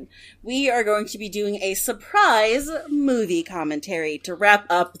Podron, we are going to be doing a surprise movie commentary to wrap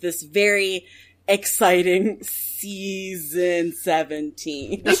up this very exciting season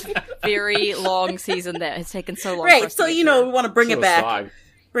 17. Very long season that has taken so long. for Right, us so to get you know, through. we want to bring So it back. slog.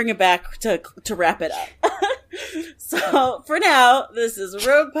 Bring it back to wrap it up. So, for now, this is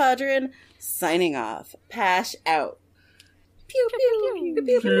Rogue Padron signing off. Pash out. Pew, pew, pew,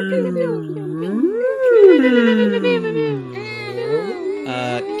 pew, pew, pew, pew.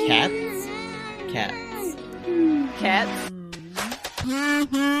 Cats? Cats.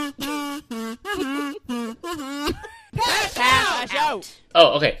 Pash out.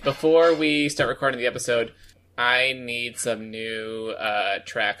 Oh, okay. Before we start recording the episode, I need some new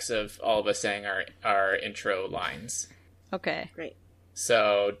tracks of all of us saying our intro lines. Okay. Great.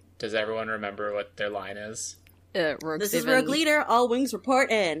 So, does everyone remember what their line is? Rogue This is Seven. Rogue Leader. All wings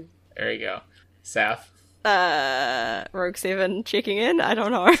report in. There you go. Saf, Rogue Seven checking in? I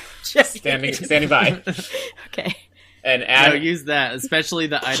don't know. standing by. Okay. And No, add, use that, especially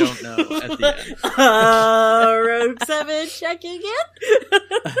the I don't know at the end. Rogue 7 checking in.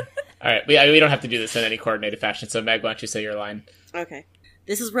 all right, we don't have to do this in any coordinated fashion. So, Meg, why don't you say your line? Okay.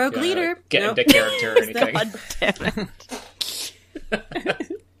 This is Rogue You wanna, Leader. like, get Nope. into character or anything. God damn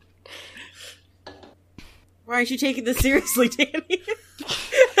it. Why aren't you taking this seriously, Danny?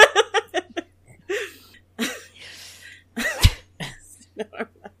 No, I'm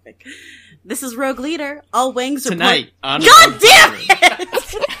laughing. This is Rogue Leader. All wings report. Tonight on God damn it!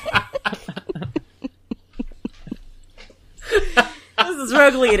 This is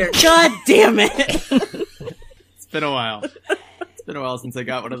Rogue Leader. God damn it! It's been a while. It's been a while since I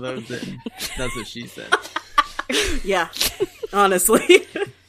got one of those in. That's what she said. Yeah, honestly.